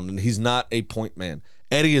around, and he's not a point man.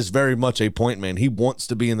 Eddie is very much a point man. He wants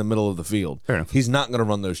to be in the middle of the field. Fair enough. He's not going to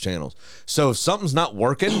run those channels. So if something's not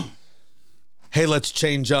working, hey, let's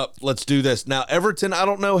change up. Let's do this. Now, Everton, I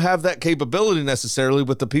don't know, have that capability necessarily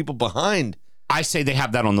with the people behind. I say they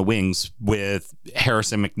have that on the wings with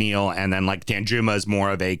Harrison McNeil, and then like Danjuma is more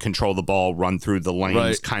of a control the ball, run through the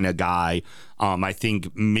lanes kind of guy. I think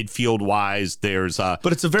midfield wise, there's but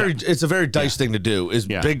it's a very dice thing to do. Is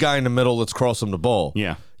big guy in the middle, let's cross him the ball.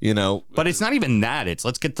 Yeah. You know, but it's not even that. It's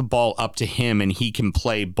let's get the ball up to him and he can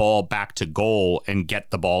play ball back to goal and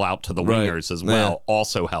get the ball out to the wingers as well.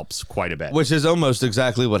 Also helps quite a bit. Which is almost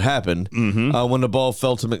exactly what happened when the ball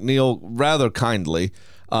fell to McNeil rather kindly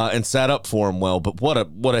and sat up for him well. But what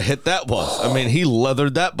a hit that was. I mean, he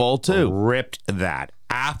leathered that ball too. Ripped that.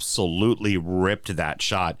 Absolutely ripped that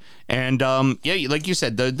shot. And like you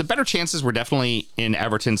said, the better chances were definitely in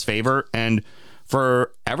Everton's favor. And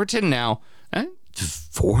for Everton now,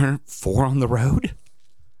 four on the road.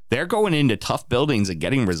 They're going into tough buildings and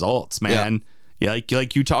getting results, man. Yeah.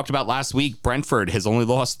 Like you talked about last week, Brentford has only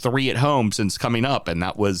lost 3 at home since coming up, and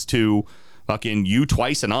that was to fucking you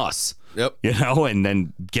twice and us. Yep. You know, and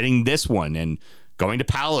then getting this one and going to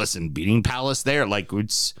Palace and beating Palace there. Like,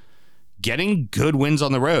 it's getting good wins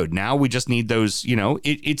on the road. Now we just need those, you know,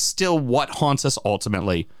 it's still what haunts us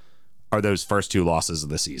ultimately are those first 2 losses of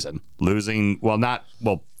the season. Losing,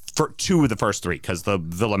 for 2 of the first 3, because the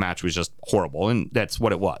Villa match was just horrible, and that's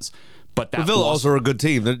what it was. But that Villa also are a good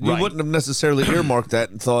team. You wouldn't have necessarily earmarked that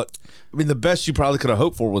and thought, I mean, the best you probably could have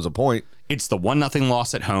hoped for was a point. It's the 1-0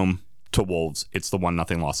 loss at home to Wolves. It's the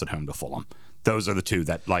 1-0 loss at home to Fulham. Those are the 2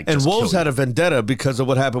 that And Wolves had a vendetta because of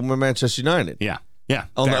what happened with Manchester United. Yeah.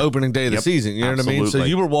 On the opening day of the season, you know what I mean? So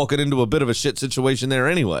you were walking into a bit of a shit situation there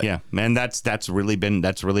anyway. Yeah, man, that's really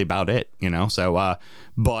about it, you know. So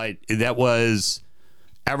but that was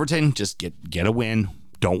Everton, just get a win.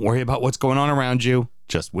 Don't worry about what's going on around you.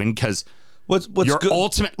 Just win, because you're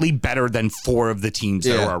ultimately better than 4 of the teams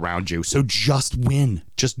that are around you. So just win.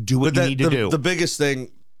 Just do what you need to do. The biggest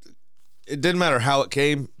thing, it didn't matter how it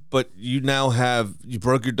came, but you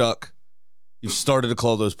broke your duck. You've started to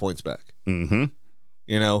claw those points back. Mm-hmm.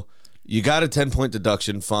 You know, you got a 10-point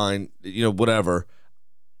deduction, fine, you know, whatever.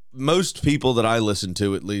 Most people that I listen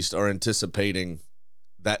to, at least, are anticipating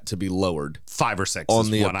that to be lowered. 5 or 6 on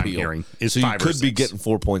is the what appeal. I'm hearing. Is so 5 you or could 6. be getting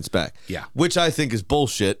 4 points back. Yeah. Which I think is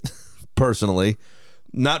bullshit, personally.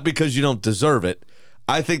 Not because you don't deserve it.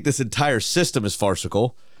 I think this entire system is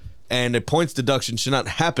farcical, and a points deduction should not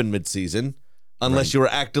happen midseason unless you are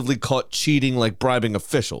actively caught cheating, like bribing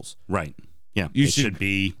officials. Right. Yeah. This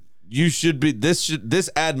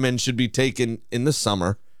admin should be taken in the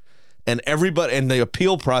summer, and the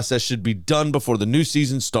appeal process should be done before the new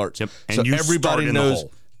season starts. Yep. And so you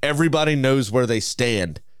everybody knows where they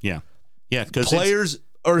stand. Yeah. Yeah. Because players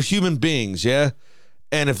are human beings. Yeah.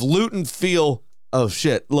 And if Luton feel, oh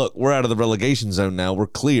shit, look, we're out of the relegation zone now, we're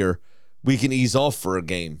clear, we can ease off for a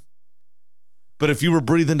game. But if you were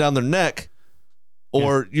breathing down their neck,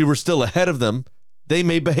 or you were still ahead of them, they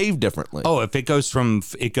may behave differently. Oh, if it goes from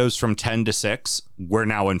 10 to 6, we're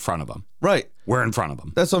now in front of them. Right. We're in front of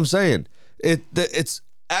them. That's what I'm saying. It's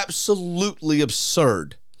absolutely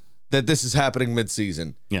absurd that this is happening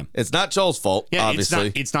midseason. Yeah. It's not Charles' fault,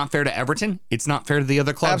 obviously. It's not fair to Everton. It's not fair to the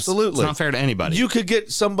other clubs. Absolutely. It's not fair to anybody. You could get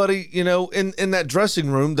somebody, you know, in that dressing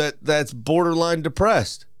room that's borderline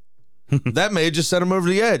depressed. that may have just sent them over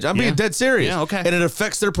the edge. I'm being dead serious. Yeah, okay. And it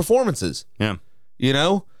affects their performances. Yeah. You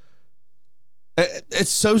know? It's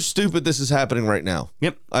so stupid this is happening right now.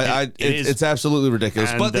 Yep. It's absolutely ridiculous.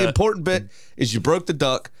 And, but the important bit is you broke the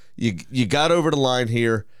duck, you got over the line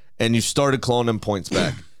here, and you started clawing them points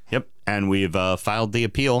back. Yep. And we've filed the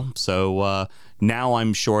appeal. So now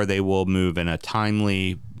I'm sure they will move in a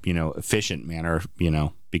timely, efficient manner,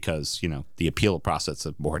 because, the appeal process is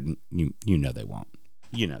important. You know they won't.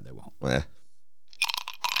 You know they won't. Yeah.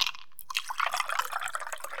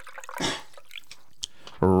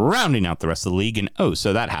 Rounding out the rest of the league, and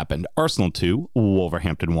so that happened. Arsenal 2,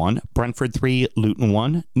 Wolverhampton 1, Brentford 3, Luton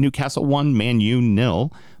 1, Newcastle 1, Man U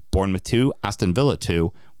 0, Bournemouth 2, Aston Villa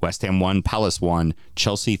 2, West Ham 1, Palace 1,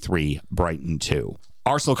 Chelsea 3, Brighton 2.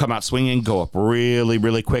 Arsenal come out swinging, go up really,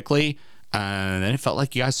 really quickly, and then it felt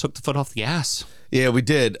like you guys took the foot off the gas. Yeah, we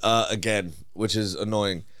did, again, which is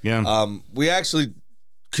annoying. Yeah. We actually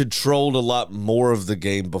controlled a lot more of the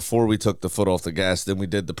game before we took the foot off the gas than we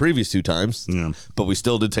did the previous 2 times. Yeah. But we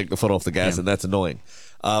still did take the foot off the gas, and that's annoying.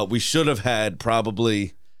 We should have had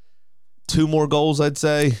probably 2 more goals, I'd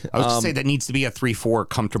say. I was going to say that needs to be a 3-4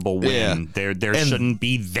 comfortable win. Yeah. There shouldn't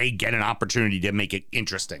be they get an opportunity to make it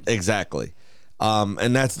interesting. Exactly.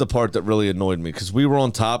 And that's the part that really annoyed me because we were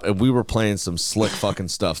on top and we were playing some slick fucking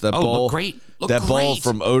stuff. That ball, looked great. Ball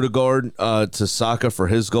from Odegaard to Saka for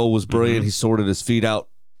his goal was brilliant. Mm-hmm. He sorted his feet out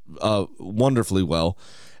wonderfully well.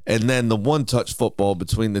 And then the one-touch football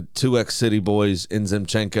between the 2 ex-City boys in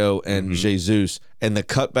Zinchenko and Jesus, and the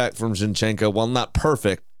cutback from Zinchenko, while not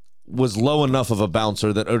perfect, was low enough of a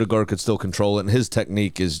bouncer that Odegaard could still control it, and his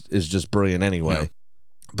technique is just brilliant anyway. Yeah.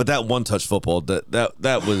 But that one-touch football,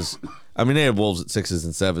 that was... I mean, they had Wolves at 6s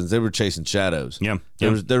and 7s. They were chasing shadows. Yeah.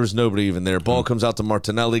 There was nobody even there. Ball comes out to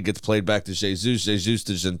Martinelli, gets played back to Jesus to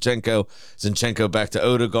Zinchenko, Zinchenko back to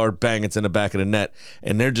Odegaard, bang, it's in the back of the net.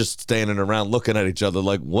 And they're just standing around looking at each other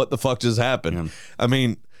like, what the fuck just happened? Yeah. I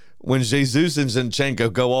mean, when Jesus and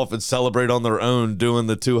Zinchenko go off and celebrate on their own doing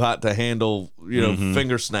the too hot to handle,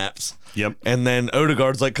 finger snaps. Yep. And then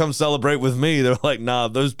Odegaard's like, come celebrate with me. They're like, nah,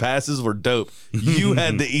 those passes were dope. You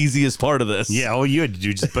had the easiest part of this. Yeah, all you had to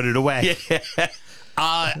do just put it away. Yeah.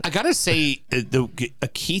 I got to say, a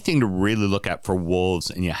key thing to really look at for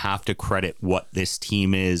Wolves, and you have to credit what this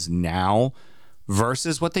team is now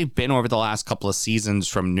versus what they've been over the last couple of seasons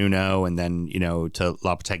from Nuno and then, to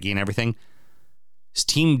Lopetegui and everything. This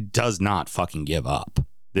team does not fucking give up.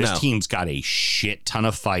 This team's got a shit ton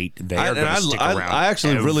of fight. They are going to stick around. I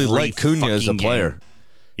actually really like Cunha as a player.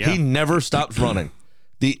 Yeah. He never stops running.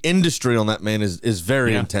 The industry on that man is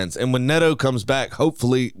very intense. And when Neto comes back,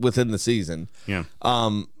 hopefully within the season,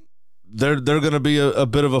 they're going to be a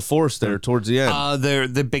bit of a force there towards the end.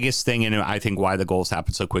 The biggest thing, and I think why the goals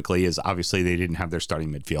happened so quickly, is obviously they didn't have their starting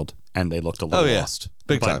midfield, and they looked a little lost.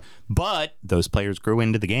 Big time. But those players grew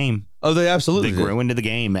into the game. Oh, they absolutely grew into the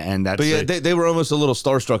game, and that's. But they were almost a little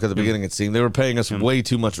starstruck at the beginning. It seemed they were paying us way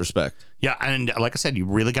too much respect. Yeah, and like I said, you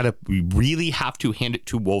really have to hand it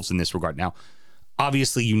to Wolves in this regard. Now,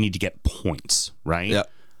 obviously, you need to get points, right? Yeah.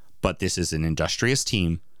 But this is an industrious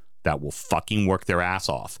team that will fucking work their ass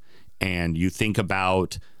off. And you think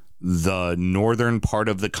about the northern part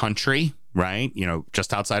of the country, right?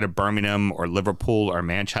 Just outside of Birmingham or Liverpool or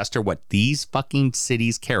Manchester, what these fucking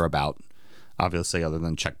cities care about, obviously, other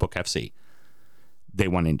than Checkbook FC, they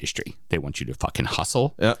want industry. They want you to fucking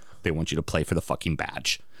hustle. Yeah. They want you to play for the fucking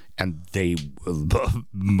badge. And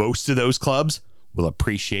most of those clubs will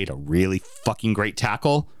appreciate a really fucking great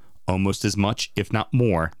tackle almost as much, if not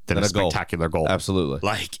more, than a spectacular goal. Absolutely.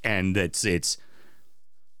 And it's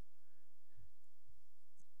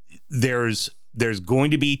there's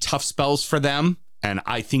going to be tough spells for them, and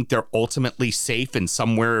I think they're ultimately safe and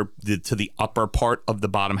somewhere to the upper part of the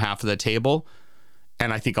bottom half of the table.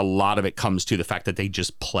 And I think a lot of it comes to the fact that they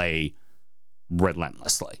just play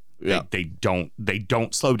relentlessly. Yeah. They don't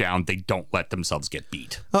slow down. They don't let themselves get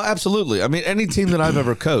beat. Oh, absolutely. I mean, any team that I've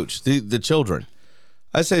ever coached, the children,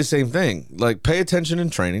 I say the same thing. Like, pay attention in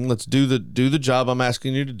training. Let's do the job I'm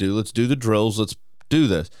asking you to do. Let's do the drills. Let's do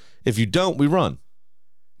this. If you don't, we run.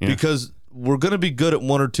 Yeah. Because we're going to be good at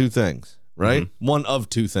one or two things, right? Mm-hmm. One of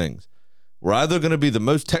two things. We're either going to be the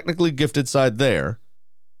most technically gifted side there,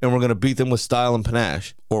 and we're going to beat them with style and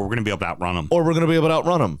panache. Or we're going to be able to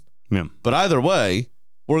outrun them. Yeah. But either way,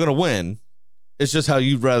 we're going to win. It's just how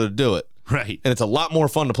you'd rather do it. Right. And it's a lot more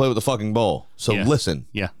fun to play with the fucking ball. So listen.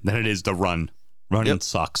 Yeah, than it is to run. Running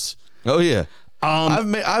sucks. Oh, yeah.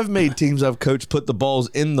 I've made teams I've coached put the balls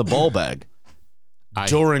in the ball bag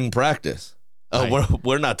during practice.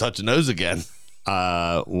 We're not touching those again.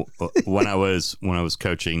 When I was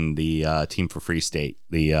coaching the team for Free State,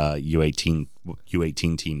 the U18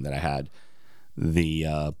 U18 team that I had.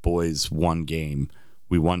 The boys won game.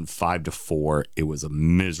 We won 5-4. It was a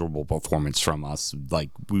miserable performance from us. Like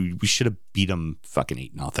we should have beat them fucking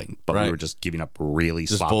 8-0, but we were just giving up really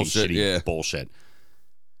Just sloppy, bullshit, shitty bullshit.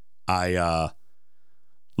 I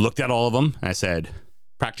looked at all of them and I said,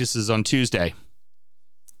 "Practice is on Tuesday.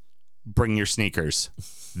 Bring your sneakers.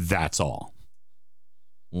 That's all.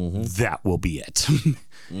 That will be it."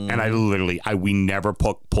 And we never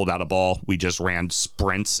pulled out a ball. We just ran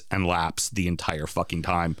sprints and laps the entire fucking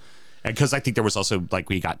time. And because I think there was also like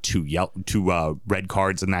we got two red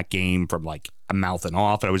cards in that game from like a mouthing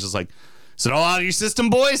off, and I was just like, "Is it all out of your system,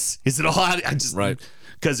 boys? Is it all out?"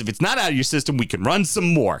 Because if it's not out of your system, we can run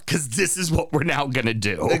some more. Because this is what we're now gonna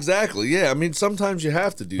do. Exactly. Yeah. I mean, sometimes you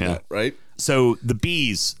have to do that, right? So the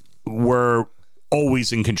Bees were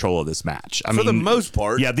always in control of this match. I For mean, the most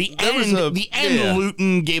part. yeah. The end,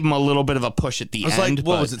 Luton gave them a little bit of a push at the end. It was like,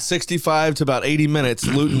 what was it, 65 to about 80 minutes,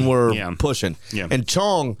 Luton were pushing. Yeah. And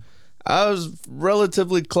Chong, I was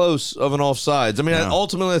relatively close of an offsides. I mean,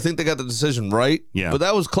 ultimately, I think they got the decision right. Yeah. But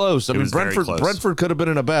that was close. I mean, was very close. Brentford could have been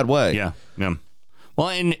in a bad way. Yeah. Well,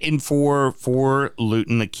 and for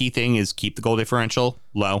Luton, the key thing is keep the goal differential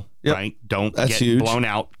low, right? Don't That's get huge. blown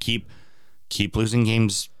out. Keep losing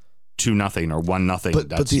games 2-0 or 1-0.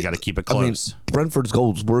 That's you got to keep it close. I mean, Brentford's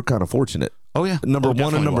goals were kind of fortunate. Oh yeah, Number one and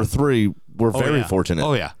definitely number was. 3 were very fortunate.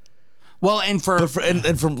 Oh yeah. Well, and But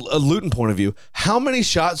from a Luton point of view, how many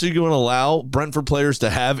shots are you going to allow Brentford players to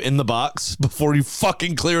have in the box before you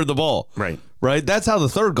fucking clear the ball? Right. That's how the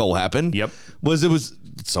third goal happened. Yep. It was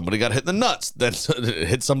somebody got hit in the nuts, then it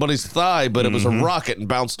hit somebody's thigh, but it was a rocket and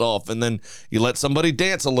bounced off, and then you let somebody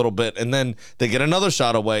dance a little bit, and then they get another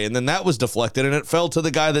shot away, and then that was deflected, and it fell to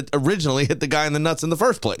the guy that originally hit the guy in the nuts in the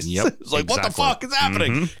first place. Yep. It's like, what the fuck is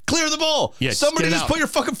happening? Clear the ball. Yeah, Somebody get it just out. put your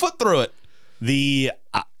fucking foot through it.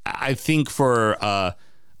 I think for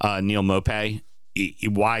Neil Maupay,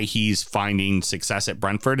 why he's finding success at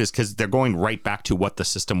Brentford is because they're going right back to what the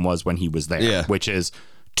system was when he was there, which is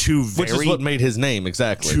Which is what made his name,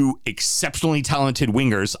 exactly. Two exceptionally talented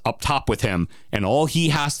wingers up top with him, and all he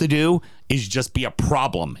has to do is just be a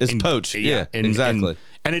problem. Is poach. Yeah, exactly.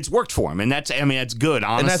 And it's worked for him, and that's good,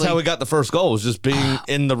 honestly. And that's how we got the first goal, was just being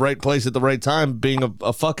in the right place at the right time, being a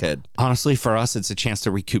fuckhead. Honestly, for us, it's a chance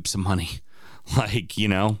to recoup some money. Like,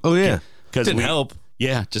 Oh, yeah. Because Didn't help.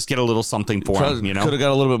 Yeah, just get a little something for him, Could have got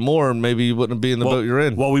a little bit more, and maybe you wouldn't be in the boat you're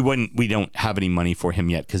in. Well, we don't have any money for him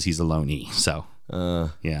yet because he's a loanee, so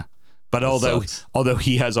yeah. But although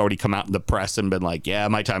he has already come out in the press and been like, yeah,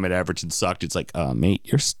 my time at Everton sucked. It's like, mate,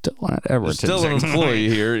 you're still at Everton. Still an employee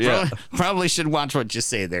here. Yeah. Probably should watch what you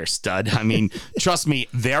say there, stud. I mean, trust me,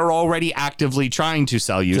 they're already actively trying to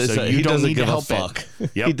sell you, so you don't need to help it.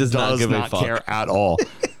 Yep, He does not give a fuck. care at all.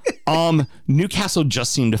 Newcastle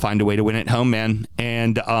just seemed to find a way to win at home, man.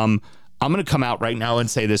 And I'm going to come out right now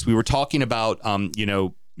and say this. We were talking about,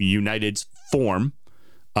 United's form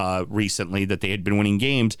recently, that they had been winning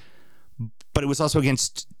games, but it was also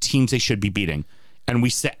against teams they should be beating. And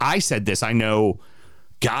I said this, I know,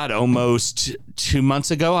 God, almost 2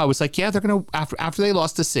 months ago, I was like, yeah, they're going to, after they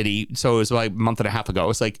lost to City, so it was like a month and a half ago, I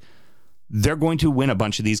was like, they're going to win a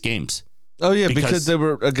bunch of these games. Oh, yeah, because they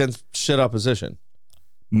were against shit opposition.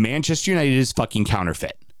 Manchester United is fucking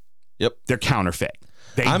counterfeit. Yep. They're counterfeit.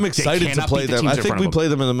 I'm excited to play them. I think we play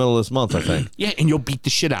them in the middle of this month, I think. Yeah, and you'll beat the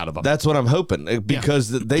shit out of them. That's what I'm hoping, because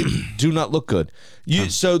they do not look good.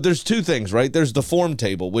 So there's two things, right? There's the form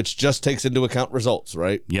table, which just takes into account results,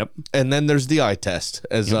 right? Yep. And then there's the eye test,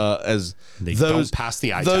 as They don't pass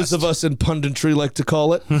the eye those test. of us in punditry like to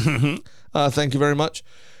call it. Thank you very much.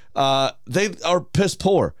 They are piss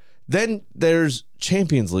poor. Then there's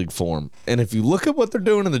Champions League form. And if you look at what they're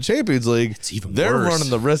doing in the Champions League, they're worse. running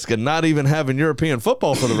the risk of not even having European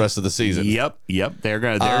football for the rest of the season. Yep. They're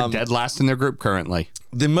dead last in their group currently.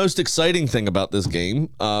 The most exciting thing about this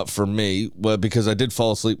game for me, because I did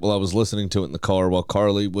fall asleep while I was listening to it in the car while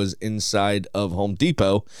Carly was inside of Home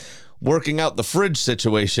Depot working out the fridge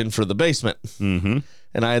situation for the basement. Mm-hmm.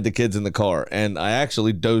 And I had the kids in the car, and I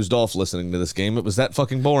actually dozed off listening to this game. It was that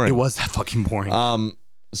fucking boring. It was that fucking boring.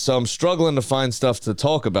 So I'm struggling to find stuff to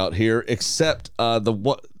talk about here, except the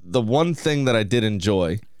one thing that I did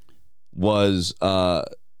enjoy was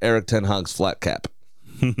Eric Ten Hag's flat cap.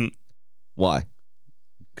 Why?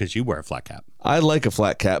 Because you wear a flat cap. I like a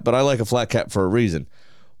flat cap, but I like a flat cap for a reason.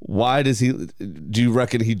 Why does he? Do you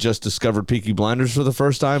reckon he just discovered Peaky Blinders for the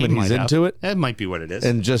first time and he's into it? That might be what it is.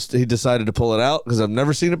 And he decided to pull it out? Because I've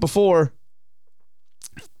never seen it before.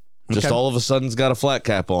 Just Okay. all of a sudden's got a flat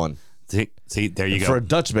cap on. See, there you go. For a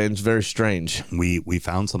Dutchman, it's very strange. We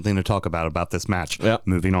found something to talk about this match. Yep.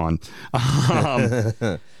 Moving on.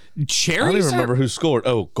 I don't Cherries even remember who scored.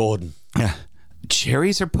 Oh, Gordon.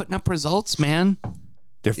 Cherries are putting up results, man.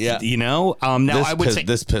 They're, Yeah. now I would say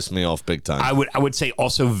this pissed me off big time. I would say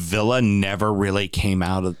also Villa never really came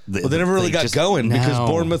out of the. Well, they never really got going because No.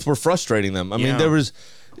 Bournemouth were frustrating them. I mean, there was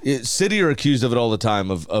City are accused of it all the time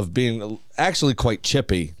of being actually quite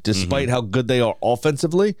chippy, despite how good they are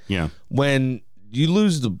offensively. Yeah. When you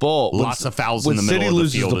lose the ball, Lots of fouls when in the middle City of the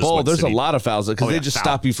loses field the is ball, what there's City- a lot of fouls because Oh, they yeah, just foul.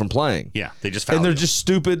 stop you from playing. Yeah, they just foul And they're you. just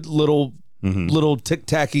stupid little tic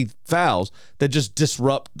tacky fouls that just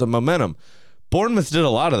disrupt the momentum. Bournemouth did a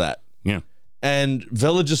lot of that. Yeah. And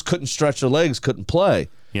Villa just couldn't stretch their legs, couldn't play.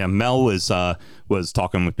 Yeah, Mel was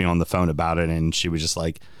talking with me on the phone about it, and she was just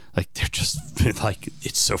like they're just like,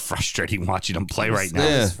 it's so frustrating watching them play right now. It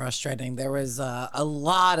Yeah. was frustrating. There was a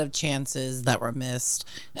lot of chances that were missed.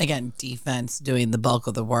 Again, defense doing the bulk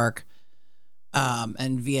of the work,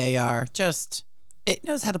 and VAR just it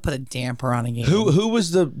knows how to put a damper on a game. Who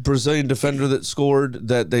was the Brazilian defender that scored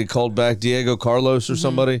that they called back? Diego Carlos or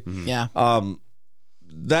somebody? Yeah,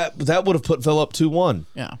 That would have put Villa up 2-1.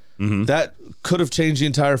 yeah. That could have changed the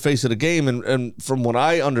entire face of the game. And from what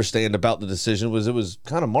I understand about the decision was it was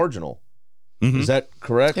kind of marginal. Is that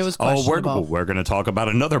correct? It was Oh, questionable. we're going to talk about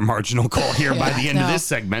another marginal call here by the end of No. this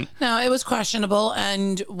segment. No, it was questionable.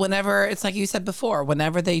 And whenever, it's like you said before,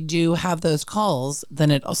 whenever they do have those calls,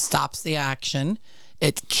 then it stops the action.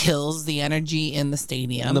 It kills the energy in the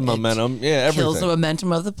stadium. the It momentum. Yeah, kills the everything.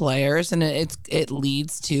 momentum of the players, and it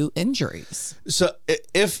leads to injuries. So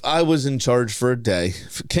if I was in charge for a day,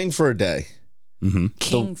 king for a day,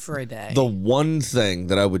 King for a day. the one thing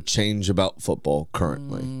that I would change about football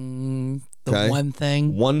currently, The okay. one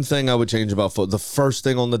thing. one thing I would change about football, the first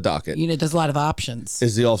thing on the docket There's a lot of options.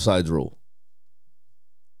 is the offsides rule.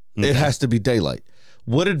 It has to be daylight.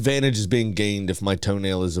 What advantage is being gained if my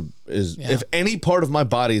toenail is if any part of my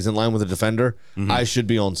body is in line with a defender, I should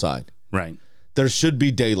be onside. Right. There should be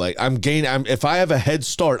daylight. If I have a head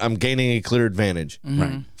start, I'm gaining a clear advantage.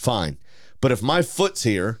 Right. Fine. But if my foot's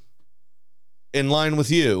here in line with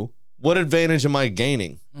you, what advantage am I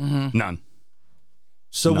gaining? None.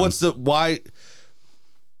 So why?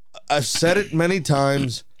 I've said it many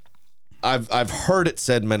times. I've heard it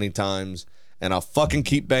said many times, and I'll fucking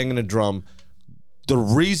keep banging the drum. The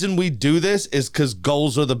reason we do this is because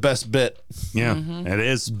goals are the best bit. Yeah, it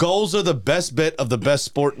is. Goals are the best bit of the best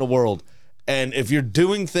sport in the world. And if you're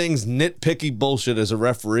doing things nitpicky bullshit as a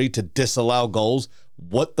referee to disallow goals,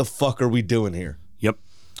 what the fuck are we doing here? Yep.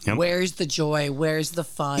 Where's the joy? Where's the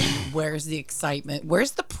fun? Where's the excitement?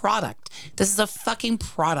 Where's the product? This is a fucking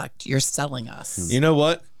product you're selling us. You know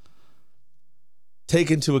what? Take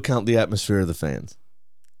into account the atmosphere of the fans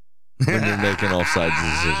when you're making offside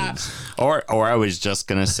decisions. Or I was just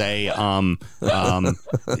gonna say, why Why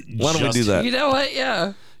don't we do that? You know what?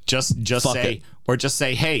 Yeah. Just Fuck say, it. or just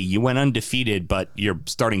say, hey, you went undefeated, but your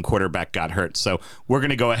starting quarterback got hurt, so we're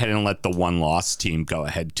gonna go ahead and let the one loss team go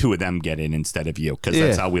ahead. 2 of them get in instead of you, because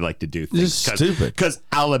that's Yeah. how we like to do things. Just stupid. Because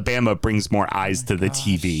Alabama brings more eyes to the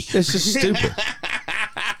TV. It's just stupid.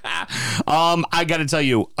 I got to tell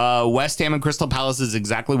you, West Ham and Crystal Palace is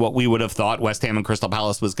exactly what we would have thought West Ham and Crystal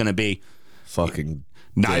Palace was going to be. Fucking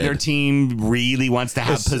Neither dead. team really wants to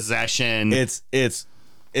have possession. It's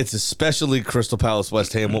especially Crystal Palace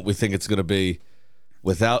West Ham what we think it's going to be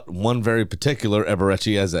without one very particular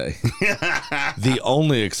Eberechi Eze. The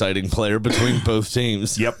only exciting player between both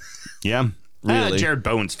teams. Yep. Yeah. Really? Jared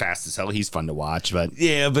Bowen's fast as hell. He's fun to watch, but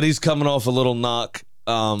Yeah, but he's coming off a little knock.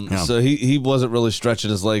 So he wasn't really stretching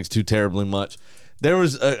his legs too terribly much. There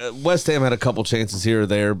was West Ham had a couple chances here or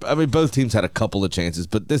there. I mean, both teams had a couple of chances,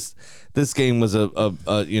 but this game was a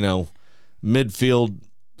midfield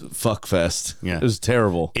fuck fest. Yeah. It was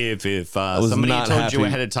terrible. if was somebody not told you happy.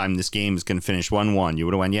 ahead of time this game is going to finish 1-1, you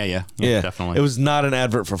would have went, yeah, definitely. It was not an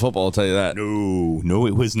advert for football. I'll tell you that. No,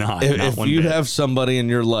 it was not. Not If one you bit. have somebody in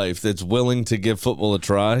your life that's willing to give football a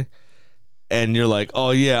try, and you're like, oh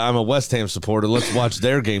yeah, I'm a West Ham supporter, let's watch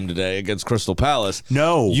their game today against Crystal Palace.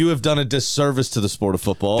 No. You have done a disservice to the sport of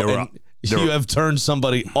football, There were- and there you were- have turned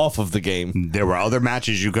somebody off of the game. There were other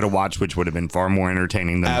matches you could have watched which would have been far more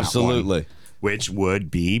entertaining than that one, Absolutely. which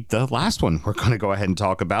would be the last one we're going to go ahead and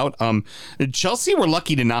talk about. Chelsea were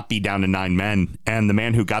lucky to not be down to 9 men, and the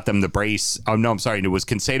man who got them the brace, it was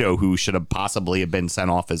Concedo, who should have possibly have been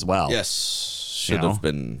sent off as well. Yes, should You know? have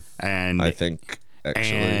been. And I think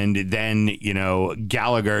actually. and then,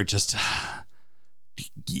 Gallagher just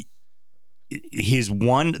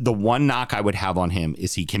the one knock I would have on him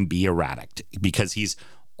is he can be erratic because he's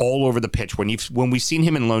all over the pitch. When we've seen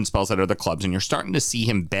him in loan spells at other clubs, and you're starting to see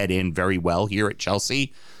him bed in very well here at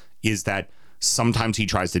Chelsea, is that sometimes he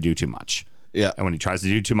tries to do too much. Yeah. And when he tries to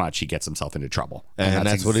do too much, he gets himself into trouble. And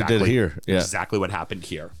that's what he did here. Yeah. Exactly what happened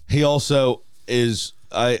here. He also is,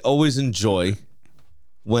 I always enjoy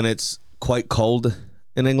when it's quite cold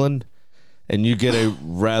in England and you get a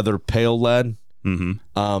rather pale lad.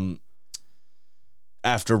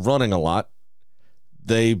 After running a lot,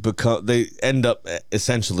 they end up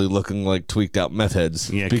essentially looking like tweaked out meth heads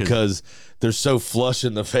because they're so flush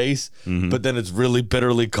in the face, but then it's really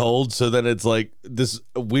bitterly cold. So then it's like this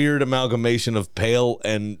weird amalgamation of pale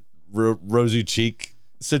and rosy cheek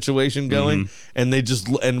situation going. And they just,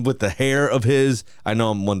 and with the hair of his, I know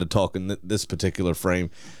I'm one to talk in this particular frame,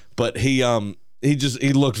 but he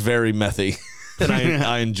looked very methy and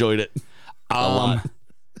I enjoyed it a lot.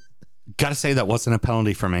 Gotta say that wasn't a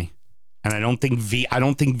penalty for me. And I don't think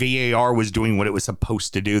VAR was doing what it was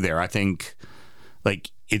supposed to do there. I think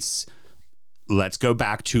let's go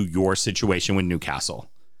back to your situation with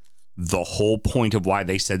Newcastle. The whole point of why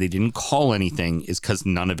they said they didn't call anything is because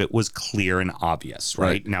none of it was clear and obvious,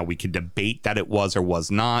 right? Now we could debate that it was or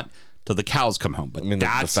was not till the cows come home. But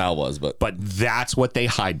the foul was, but that's what they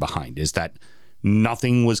hide behind, is that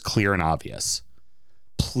nothing was clear and obvious.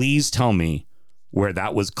 Please tell me where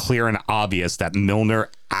that was clear and obvious that Milner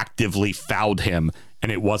actively fouled him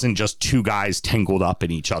and it wasn't just two guys tangled up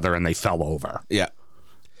in each other and they fell over. Yeah.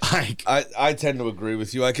 I tend to agree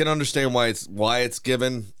with you. I can understand why it's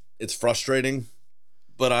given. It's frustrating,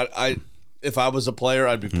 but I if I was a player,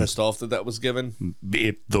 I'd be pissed off that was given.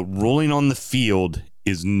 If the ruling on the field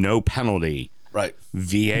is no penalty, right?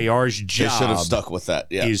 VAR's job, they should have stuck with that.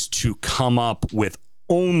 Yeah, is to come up with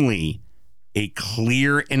only a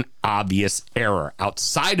clear and obvious error.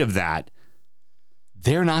 Outside of that,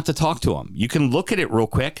 they're not to talk to them. You can look at it real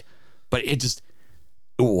quick, but it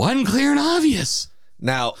wasn't clear and obvious.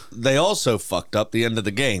 Now, they also fucked up the end of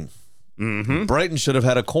the game. Brighton should have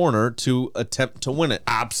had a corner to attempt to win it.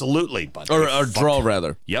 Absolutely. But or draw,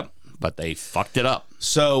 rather. Yep, but they fucked it up.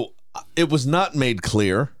 So it was not made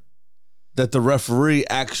clear that the referee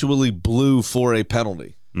actually blew for a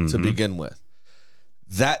penalty to begin with.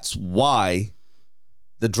 That's why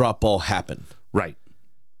the drop ball happened. Right.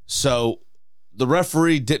 So the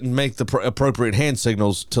referee didn't make the appropriate hand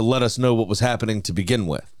signals to let us know what was happening to begin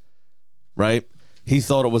with. Right? He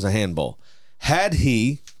thought it was a handball. Had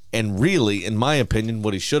he, and really, in my opinion,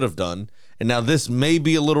 what he should have done, and now this may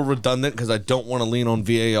be a little redundant because I don't want to lean on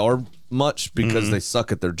VAR much because they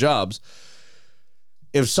suck at their jobs.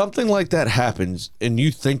 If something like that happens and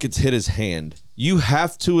you think it's hit his hand, you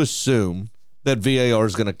have to assume that VAR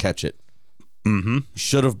is going to catch it.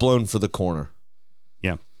 Should have blown for the corner.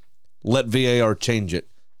 Yeah. Let VAR change it.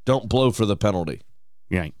 Don't blow for the penalty.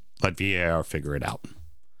 Yeah. Let VAR figure it out.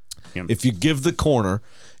 Yeah. If you give the corner,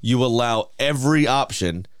 you allow every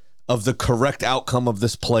option of the correct outcome of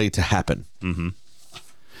this play to happen.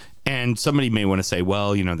 And somebody may want to say,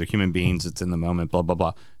 well, they're human beings. It's in the moment, blah, blah,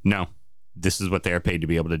 blah. No, this is what they are paid to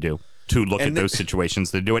be able to do. To look at those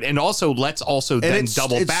situations to do it. And also, let's then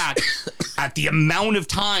double back at the amount of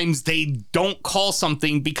times they don't call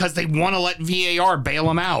something because they want to let VAR bail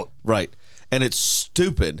them out. Right. And it's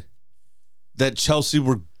stupid that Chelsea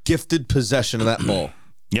were gifted possession of that ball.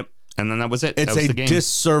 Yep. And then that was it. It's a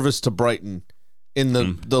disservice to Brighton in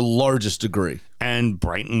the largest degree. And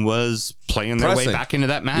Brighton was playing their way back into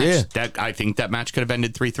that match. Yeah. I think that match could have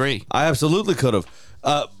ended 3-3. I absolutely could have.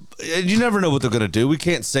 You never know what they're going to do. We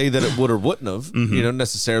can't say that it would or wouldn't have,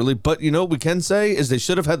 necessarily. But, what we can say is they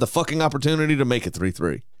should have had the fucking opportunity to make it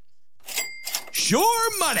 3-3.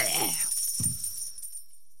 Sure money.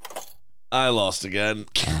 I lost again.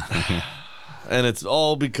 And it's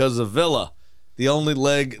all because of Villa, the only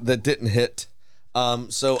leg that didn't hit.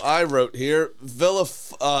 So I wrote here,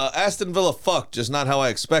 Aston Villa fucked, just not how I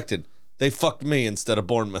expected. They fucked me instead of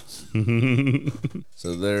Bournemouth.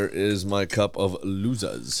 So there is my cup of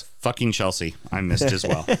losers. Fucking Chelsea. I missed as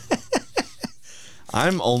well.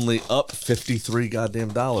 I'm only up $53 goddamn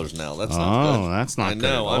now. That's not good. Oh, that's not good.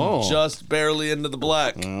 I know. I'm just barely into the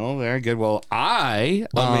black. Oh, very good. Well,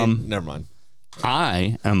 never mind.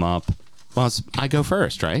 I am up. Well, I go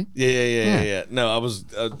first, right? Yeah. No, I was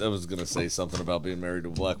gonna say something about being married to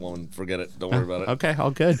a black woman. Forget it. Don't worry about it. Okay,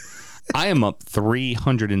 all good. I am up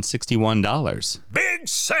 $361. Big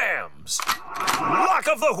Sam's Lock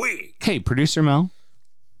of the Week. Hey, producer Mel,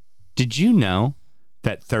 did you know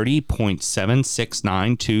that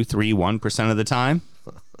 30.769231% of the time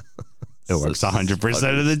it works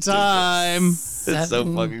 100% of the time? It's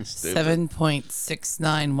so fucking stupid.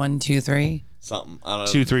 7.69123. Something. I don't know.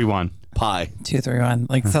 231. Pi. 231.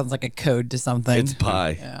 Sounds like a code to something. It's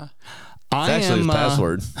pi. Yeah. It's actually his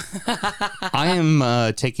password. I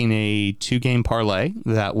am taking a 2-game parlay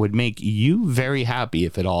that would make you very happy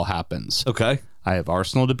if it all happens. Okay. I have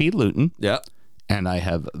Arsenal to beat Luton. Yeah. And I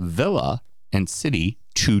have Villa and City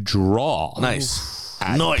to draw. Nice.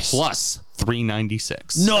 At Nice. plus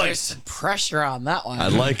 396. Nice. Pressure on that one. I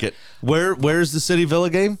like it. Where's the City Villa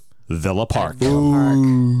game? Villa Park.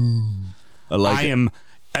 I like I it. am.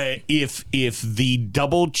 If the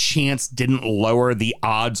double chance didn't lower the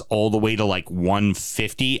odds all the way to like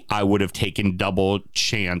 150, I would have taken double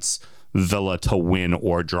chance Villa to win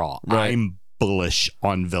or draw. Right. I'm bullish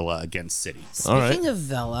on Villa against City. Speaking of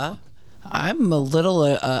Villa, I'm a little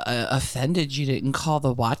offended you didn't call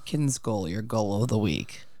the Watkins goal your goal of the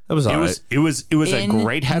week. That was all right. It was a In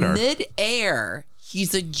great header. Mid-air,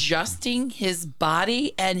 he's adjusting his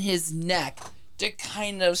body and his neck to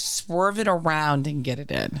kind of swerve it around and get it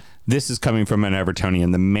in. This is coming from an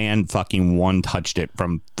Evertonian. The man fucking one-touched it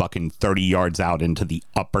from fucking 30 yards out into the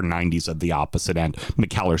upper 90s of the opposite end.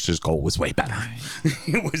 McAllister's goal was way better.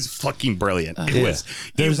 It was fucking brilliant.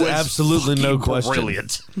 There's absolutely no question.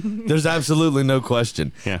 Brilliant. There's absolutely no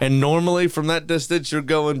question. Yeah. And normally from that distance, you're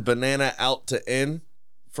going banana out to in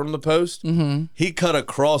from the post. Mm-hmm. He cut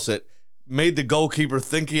across it, made the goalkeeper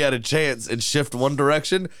think he had a chance and shift one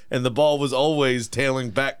direction, and the ball was always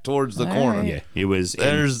tailing back towards the corner. Yeah, it was.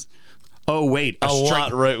 There's Oh wait, a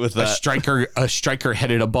lot right with that. A striker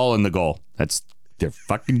headed a ball in the goal. That's their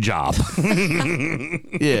fucking job.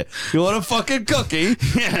 Yeah. You want a fucking cookie?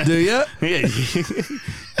 Yeah. Do you? Yeah.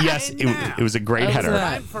 Yes, it was a great How's header.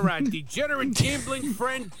 that? Time for our degenerate gambling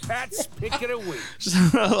friend Pat's pick of the week.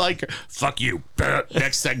 Like, fuck you.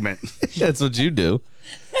 Next segment. That's what you do.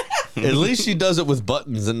 At least she does it with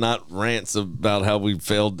buttons and not rants about how we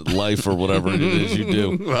failed life or whatever it is you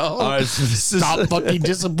do. Well, all right, so this is stop fucking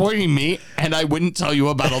disappointing me, and I wouldn't tell you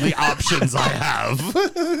about all the options I have.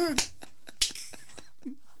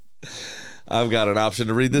 I've got an option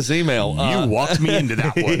to read this email. You walked me into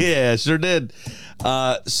that one. Yeah, sure did.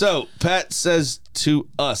 So Pat says to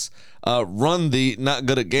us, run the not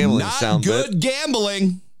good at gambling sound bit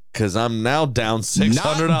gambling. because I'm now down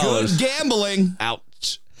 $600. Not good gambling.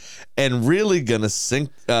 Ouch. And really gonna sink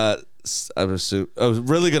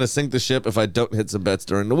really gonna sink the ship if I don't hit some bets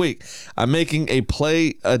during the week. I'm making a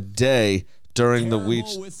play a day during the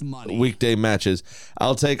weekday matches.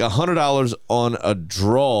 I'll take $100 on a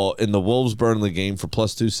draw in the Wolves Burnley game for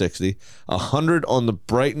plus 260. 100 on the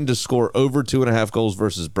Brighton to score over 2.5 goals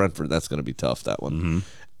versus Brentford. That's gonna be tough, that one.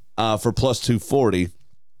 For plus 240.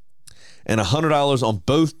 And $100 on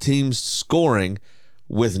both teams scoring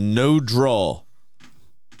with no draw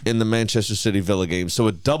in the Manchester City Villa game. So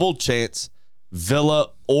a double chance, Villa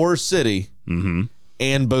or City,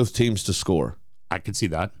 and both teams to score. I could see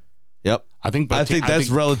that. Yep. I think that's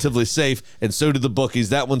relatively safe, and so do the bookies.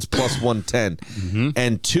 That one's plus 110.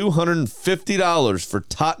 And $250 for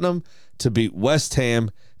Tottenham to beat West Ham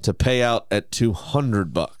to pay out at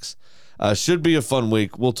 $200. Should be a fun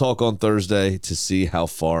week. We'll talk on Thursday to see how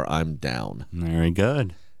far I'm down. Very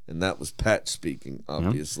good. And that was Pat speaking,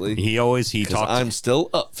 obviously. He 'Cause talks. I'm still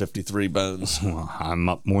up 53 bones. Well, I'm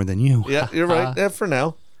up more than you. Yeah, you're right. Yeah, for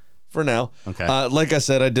now. Okay. Like I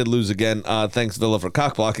said, I did lose again. Thanks, Villa, for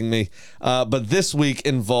cockblocking me. But this week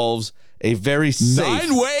involves a very safe,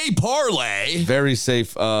 9-way parlay. very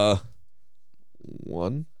safe 1,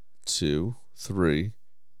 2, 3,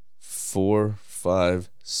 4, 5,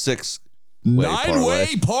 6 way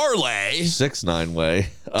 9-way parlay. 6 9-way.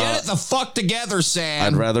 Get it the fuck together,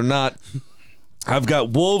 Sam. I'd rather not. I've got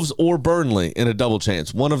Wolves or Burnley in a double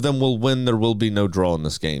chance. One of them will win. There will be no draw in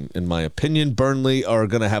this game. In my opinion, Burnley are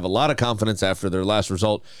going to have a lot of confidence after their last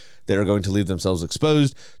result. They're going to leave themselves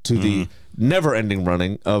exposed to the never-ending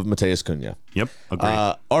running of Mateus Cunha. Yep.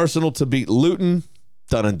 Agreed. Arsenal to beat Luton,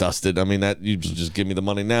 done and dusted. I mean, that you just give me the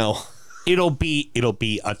money now. It'll be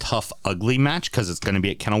a tough, ugly match because it's going to be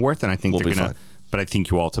at Kenilworth, and I think We'll they're be going to. fine. But I think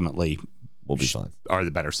you ultimately We'll be fine. are the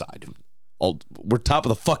better side. We're top of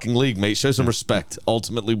the fucking league, mate. Show some respect.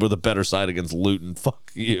 Ultimately, we're the better side against Luton. Fuck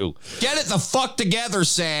you. Get it the fuck together,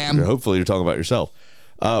 Sam. Hopefully, you're talking about yourself.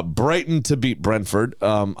 Brighton to beat Brentford.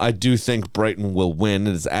 I do think Brighton will win.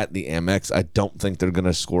 It is at the Amex. I don't think they're going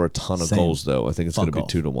to score a ton of goals, though. I think it's going to be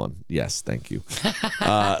 2-1. Yes, thank you.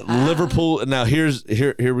 Liverpool. Now,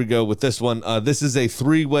 here we go with this one. This is a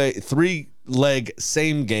three-leg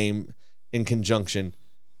same game in conjunction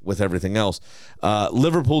with everything else.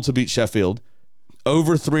 Liverpool to beat Sheffield.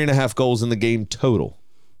 Over 3.5 goals in the game total.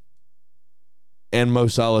 And Mo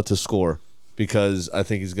Salah to score. Because I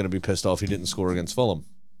think he's going to be pissed off he didn't score against Fulham.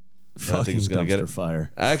 I think he's going to get it.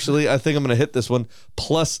 Fire. Actually, I think I'm going to hit this one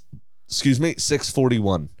plus,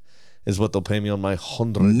 641. is what they'll pay me on my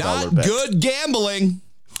 $100 Not bet. good gambling.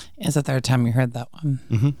 It's the third time you heard that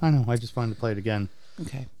one. I know. I just wanted to play it again.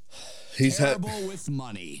 Okay. He's Terrible with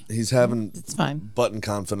money. he's having It's fine. button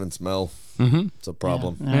confidence, Mel. It's a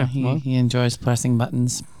problem. No, he enjoys pressing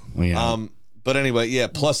buttons. But anyway, yeah,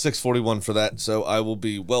 plus 641 for that. So I will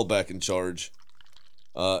be well back in charge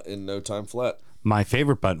in no time flat. My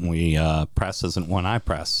favorite button we press isn't one I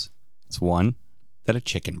press. It's one that a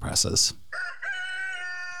chicken presses.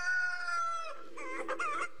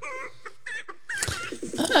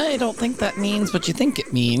 I don't think that means what you think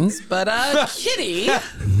it means, but Kitty.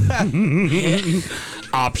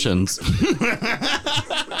 Options.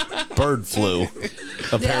 Bird flu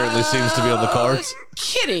apparently seems to be on the cards.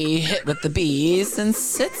 Kitty hit with the bees and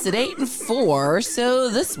sits at 8-4. So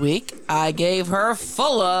this week I gave her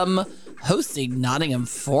Fulham hosting Nottingham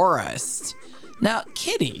Forest. Now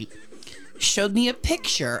Kitty showed me a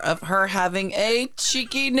picture of her having a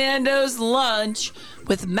cheeky Nando's lunch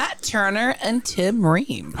with Matt Turner and Tim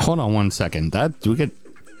Ream. Hold on one second. Do we get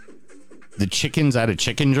the chickens at a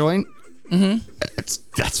chicken joint? Mm-hmm.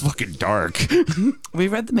 That's fucking dark. We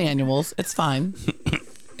read the manuals. It's fine.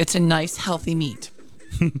 It's a nice, healthy meat.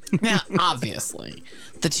 Now, obviously,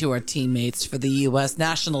 the two are teammates for the U.S.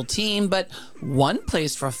 national team, but one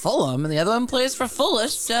plays for Fulham and the other one plays for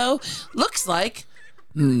Forest. So, looks like,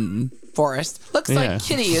 Forest. Looks like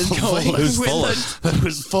Kitty is going Who's with Fullest? It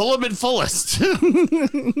was Fulham and fullest.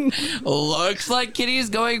 looks like Kitty is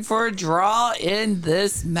going for a draw in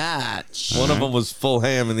this match. One of them was full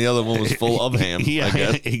ham and the other one was full of ham. Yeah,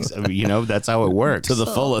 I guess. that's how it works. To the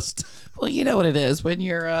fullest. Well, you know what it is when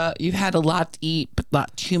you're you've had a lot to eat, but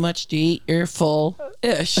not too much to eat. You're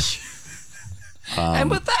full-ish.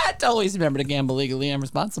 And with that, always remember to gamble legally and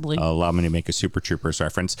responsibly. Allow me to make a Super Troopers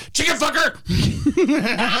reference. Chicken fucker!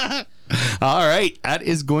 All right, that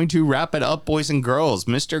is going to wrap it up, boys and girls.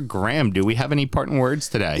 Mr. Graham, do we have any parting words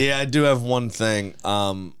today? Yeah, I do have one thing.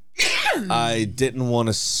 I didn't want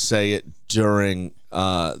to say it during.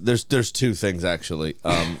 There's two things actually,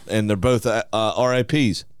 and they're both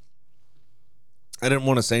RIPs. I didn't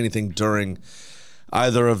want to say anything during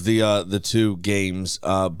either of the two games,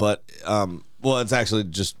 but well, it's actually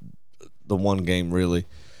just the one game really.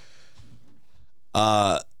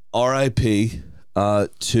 RIP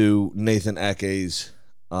to Nathan Ake's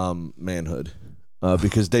manhood.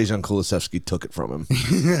 Because Dejan Kulusevski took it from him with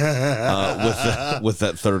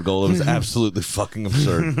that third goal. It was absolutely fucking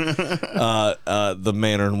absurd. The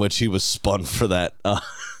manner in which he was spun for that.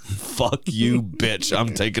 Fuck you, bitch.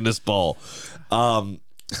 I'm taking this ball.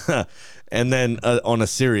 And then on a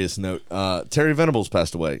serious note, Terry Venables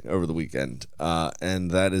passed away over the weekend,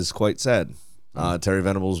 and that is quite sad. Terry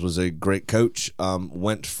Venables was a great coach.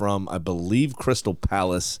 Went from, I believe, Crystal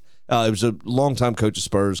Palace. He was a longtime coach of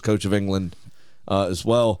Spurs, coach of England as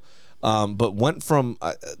well. But went from,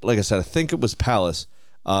 like I said, I think it was Palace,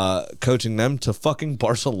 coaching them to fucking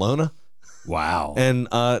Barcelona. Wow. And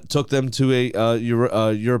took them to a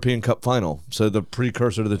European Cup final. So the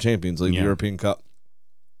precursor to the Champions League, the European Cup.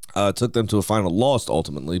 Took them to a final, lost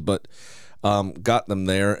ultimately, but got them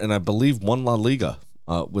there, and I believe won La Liga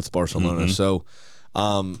with Barcelona. So,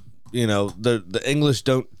 you know, the English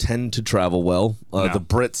don't tend to travel well. The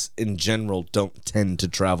Brits in general don't tend to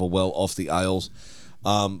travel well off the Isles.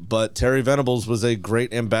 But Terry Venables was a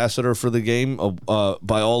great ambassador for the game,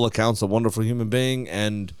 by all accounts, a wonderful human being,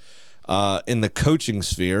 and in the coaching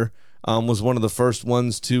sphere, was one of the first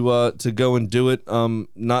ones to go and do it,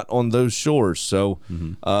 not on those shores. So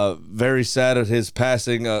very sad at his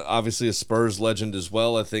passing. Obviously a Spurs legend as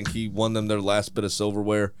well. I think he won them their last bit of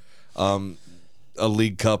silverware, a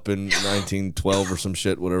League Cup in 1912 or some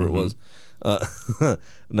shit, whatever it was.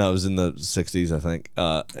 No, it was in the 60s, I think.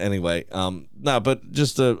 Anyway, but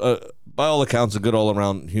just by all accounts, a good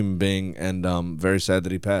all-around human being, and very sad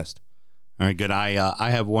that he passed. All right, good. I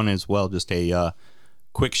have one as well. Just a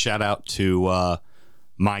quick shout out to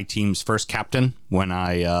my team's first captain when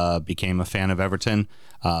I became a fan of Everton.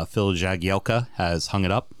 Phil Jagielka has hung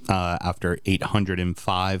it up after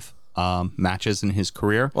 805 matches in his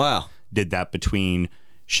career. Wow. Did that between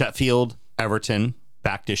Sheffield, Everton,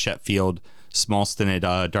 back to Sheffield, small stint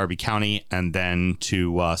at Derby County, and then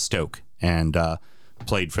to Stoke, and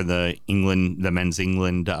played for the men's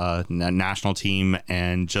England national team,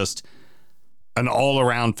 and just an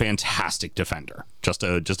all-around fantastic defender. Just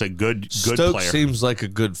a good Stoke player. seems like a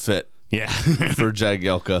good fit. Yeah. For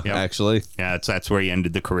Jagielka, actually. Yeah, that's where he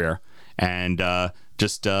ended the career. And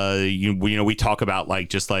we talk about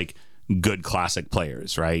like good classic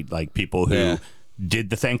players, right? Like people who did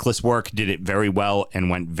the thankless work, did it very well, and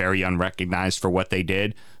went very unrecognized for what they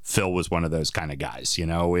did. Phil was one of those kind of guys, in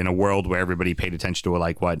a world where everybody paid attention to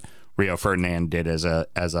like what Rio Ferdinand did as a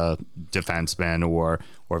defenseman, or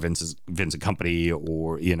Vincent Company,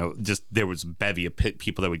 or just there was a bevy of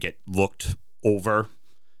people that would get looked over.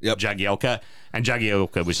 Yep. Jagielka, and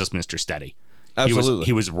Jagielka was just Mr. Steady. Absolutely.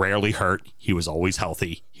 He was rarely hurt. He was always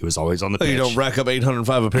healthy. He was always on the pitch. You don't rack up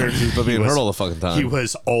 805 appearances by being hurt all the fucking time. He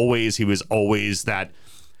was always that.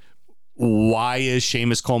 Why is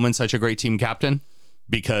Seamus Coleman such a great team captain?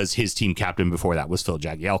 Because his team captain before that was Phil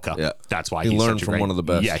Jagielka. Yeah. That's why he he's learned such a from great, one of the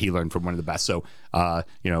best. Yeah, he learned from one of the best. So,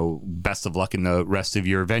 best of luck in the rest of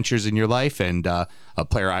your ventures in your life, and a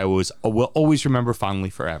player I will always remember fondly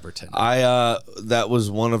for Everton. That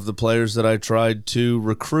was one of the players that I tried to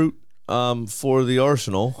recruit for the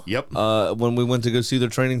Arsenal. Yep. When we went to go see their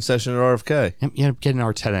training session at RFK. You ended up getting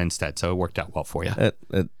Arteta instead, so it worked out well for you.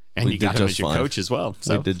 And you got him as your coach as well.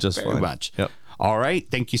 So we did just very fine. much. Yep. All right.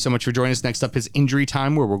 Thank you so much for joining us. Next up is Injury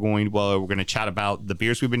Time, where we're going to chat about the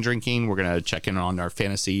beers we've been drinking. We're going to check in on our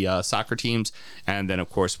fantasy soccer teams. And then, of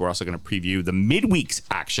course, we're also going to preview the midweek's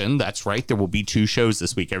action. That's right. There will be 2 shows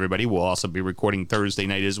this week, everybody. We'll also be recording Thursday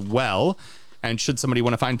night as well. And should somebody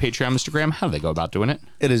want to find Patreon Instagram, how do they go about doing it?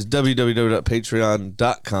 It is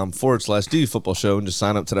www.patreon.com/DUFootball show, and just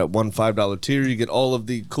sign up to that $5 tier. You get all of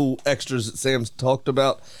the cool extras that Sam's talked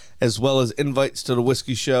about, as well as invites to the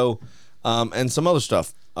whiskey show, and some other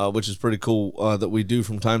stuff, which is pretty cool that we do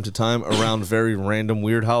from time to time around very random,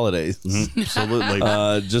 weird holidays. Absolutely.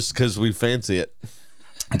 Just because we fancy it.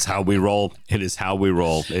 It's how we roll. It is how we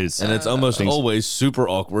roll. It's almost always super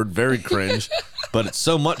awkward, very cringe, but it's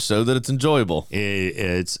so much so that it's enjoyable.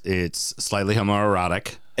 It's slightly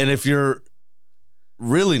homoerotic. And if you're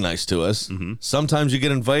really nice to us, sometimes you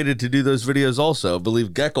get invited to do those videos also. I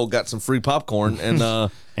believe Gecko got some free popcorn and a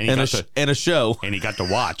show. And he got to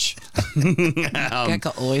watch.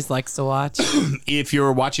 Gecko always likes to watch. If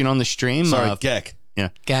you're watching on the stream, Sorry, Geck. Yeah.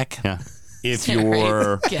 Gek. Yeah. If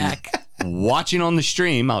you're Gek. watching on the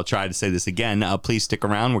stream, I'll try to say this again. Please stick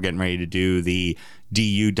around. We're getting ready to do the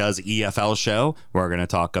DU Does EFL show. We're going to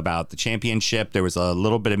talk about the championship. There was a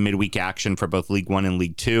little bit of midweek action for both League One and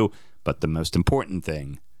League Two, but the most important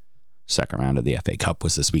thing, second round of the FA Cup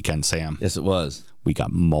was this weekend, Sam. Yes, it was. We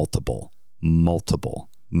got multiple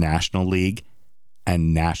National League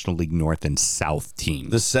and National League North and South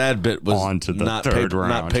teams. The sad bit was on to the not third round.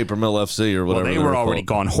 Not Paper Mill FC or whatever. Well, they were already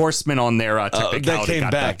gone. Horsemen on their technicality. They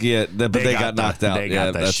came back, but they got knocked out. They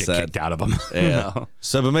got that shit kicked out of them. Yeah.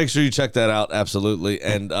 So, but make sure you check that out, absolutely.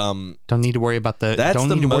 And don't need to worry about the.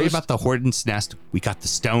 Worry about the Horden's Nest. We got the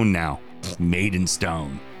stone now, made in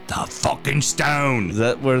stone. The fucking stone. Is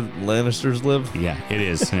that where Lannisters live? Yeah, it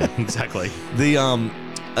is. Yeah, exactly.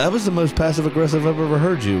 That was the most passive aggressive I've ever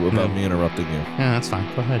heard you about me interrupting you. Yeah, that's fine.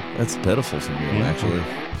 Go ahead. That's pitiful from you, actually.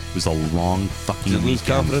 It was a long fucking Did you lose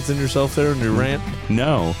weekend. confidence in yourself there in your rant?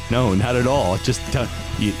 No, not at all. Just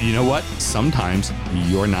you know what? Sometimes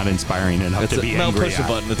you're not inspiring enough to be angry. Push the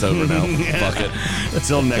button. It's over now. Fuck it.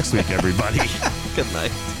 Until next week, everybody. Good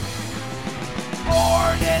night.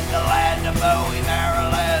 Born in the land of Bowie,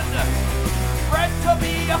 Maryland. Bred to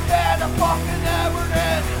be a fan of fucking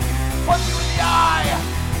Everton. Punch you in the eye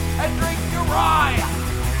and drink your rye.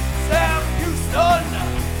 Sam Houston.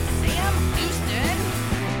 Sam Houston.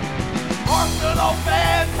 Arsenal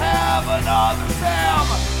fans have another Sam.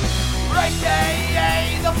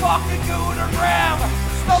 AKA the fucking Gooner Graham.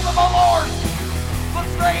 Stump of a lord. Look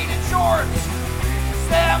straight in shorts.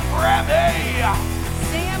 Sam Grammy.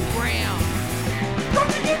 Sam Graham.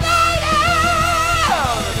 Brooklyn United!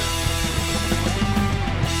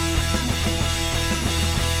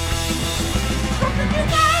 Brooklyn United!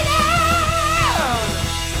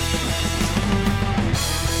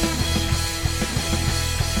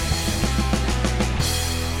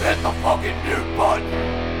 Hit the fucking mute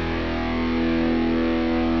button!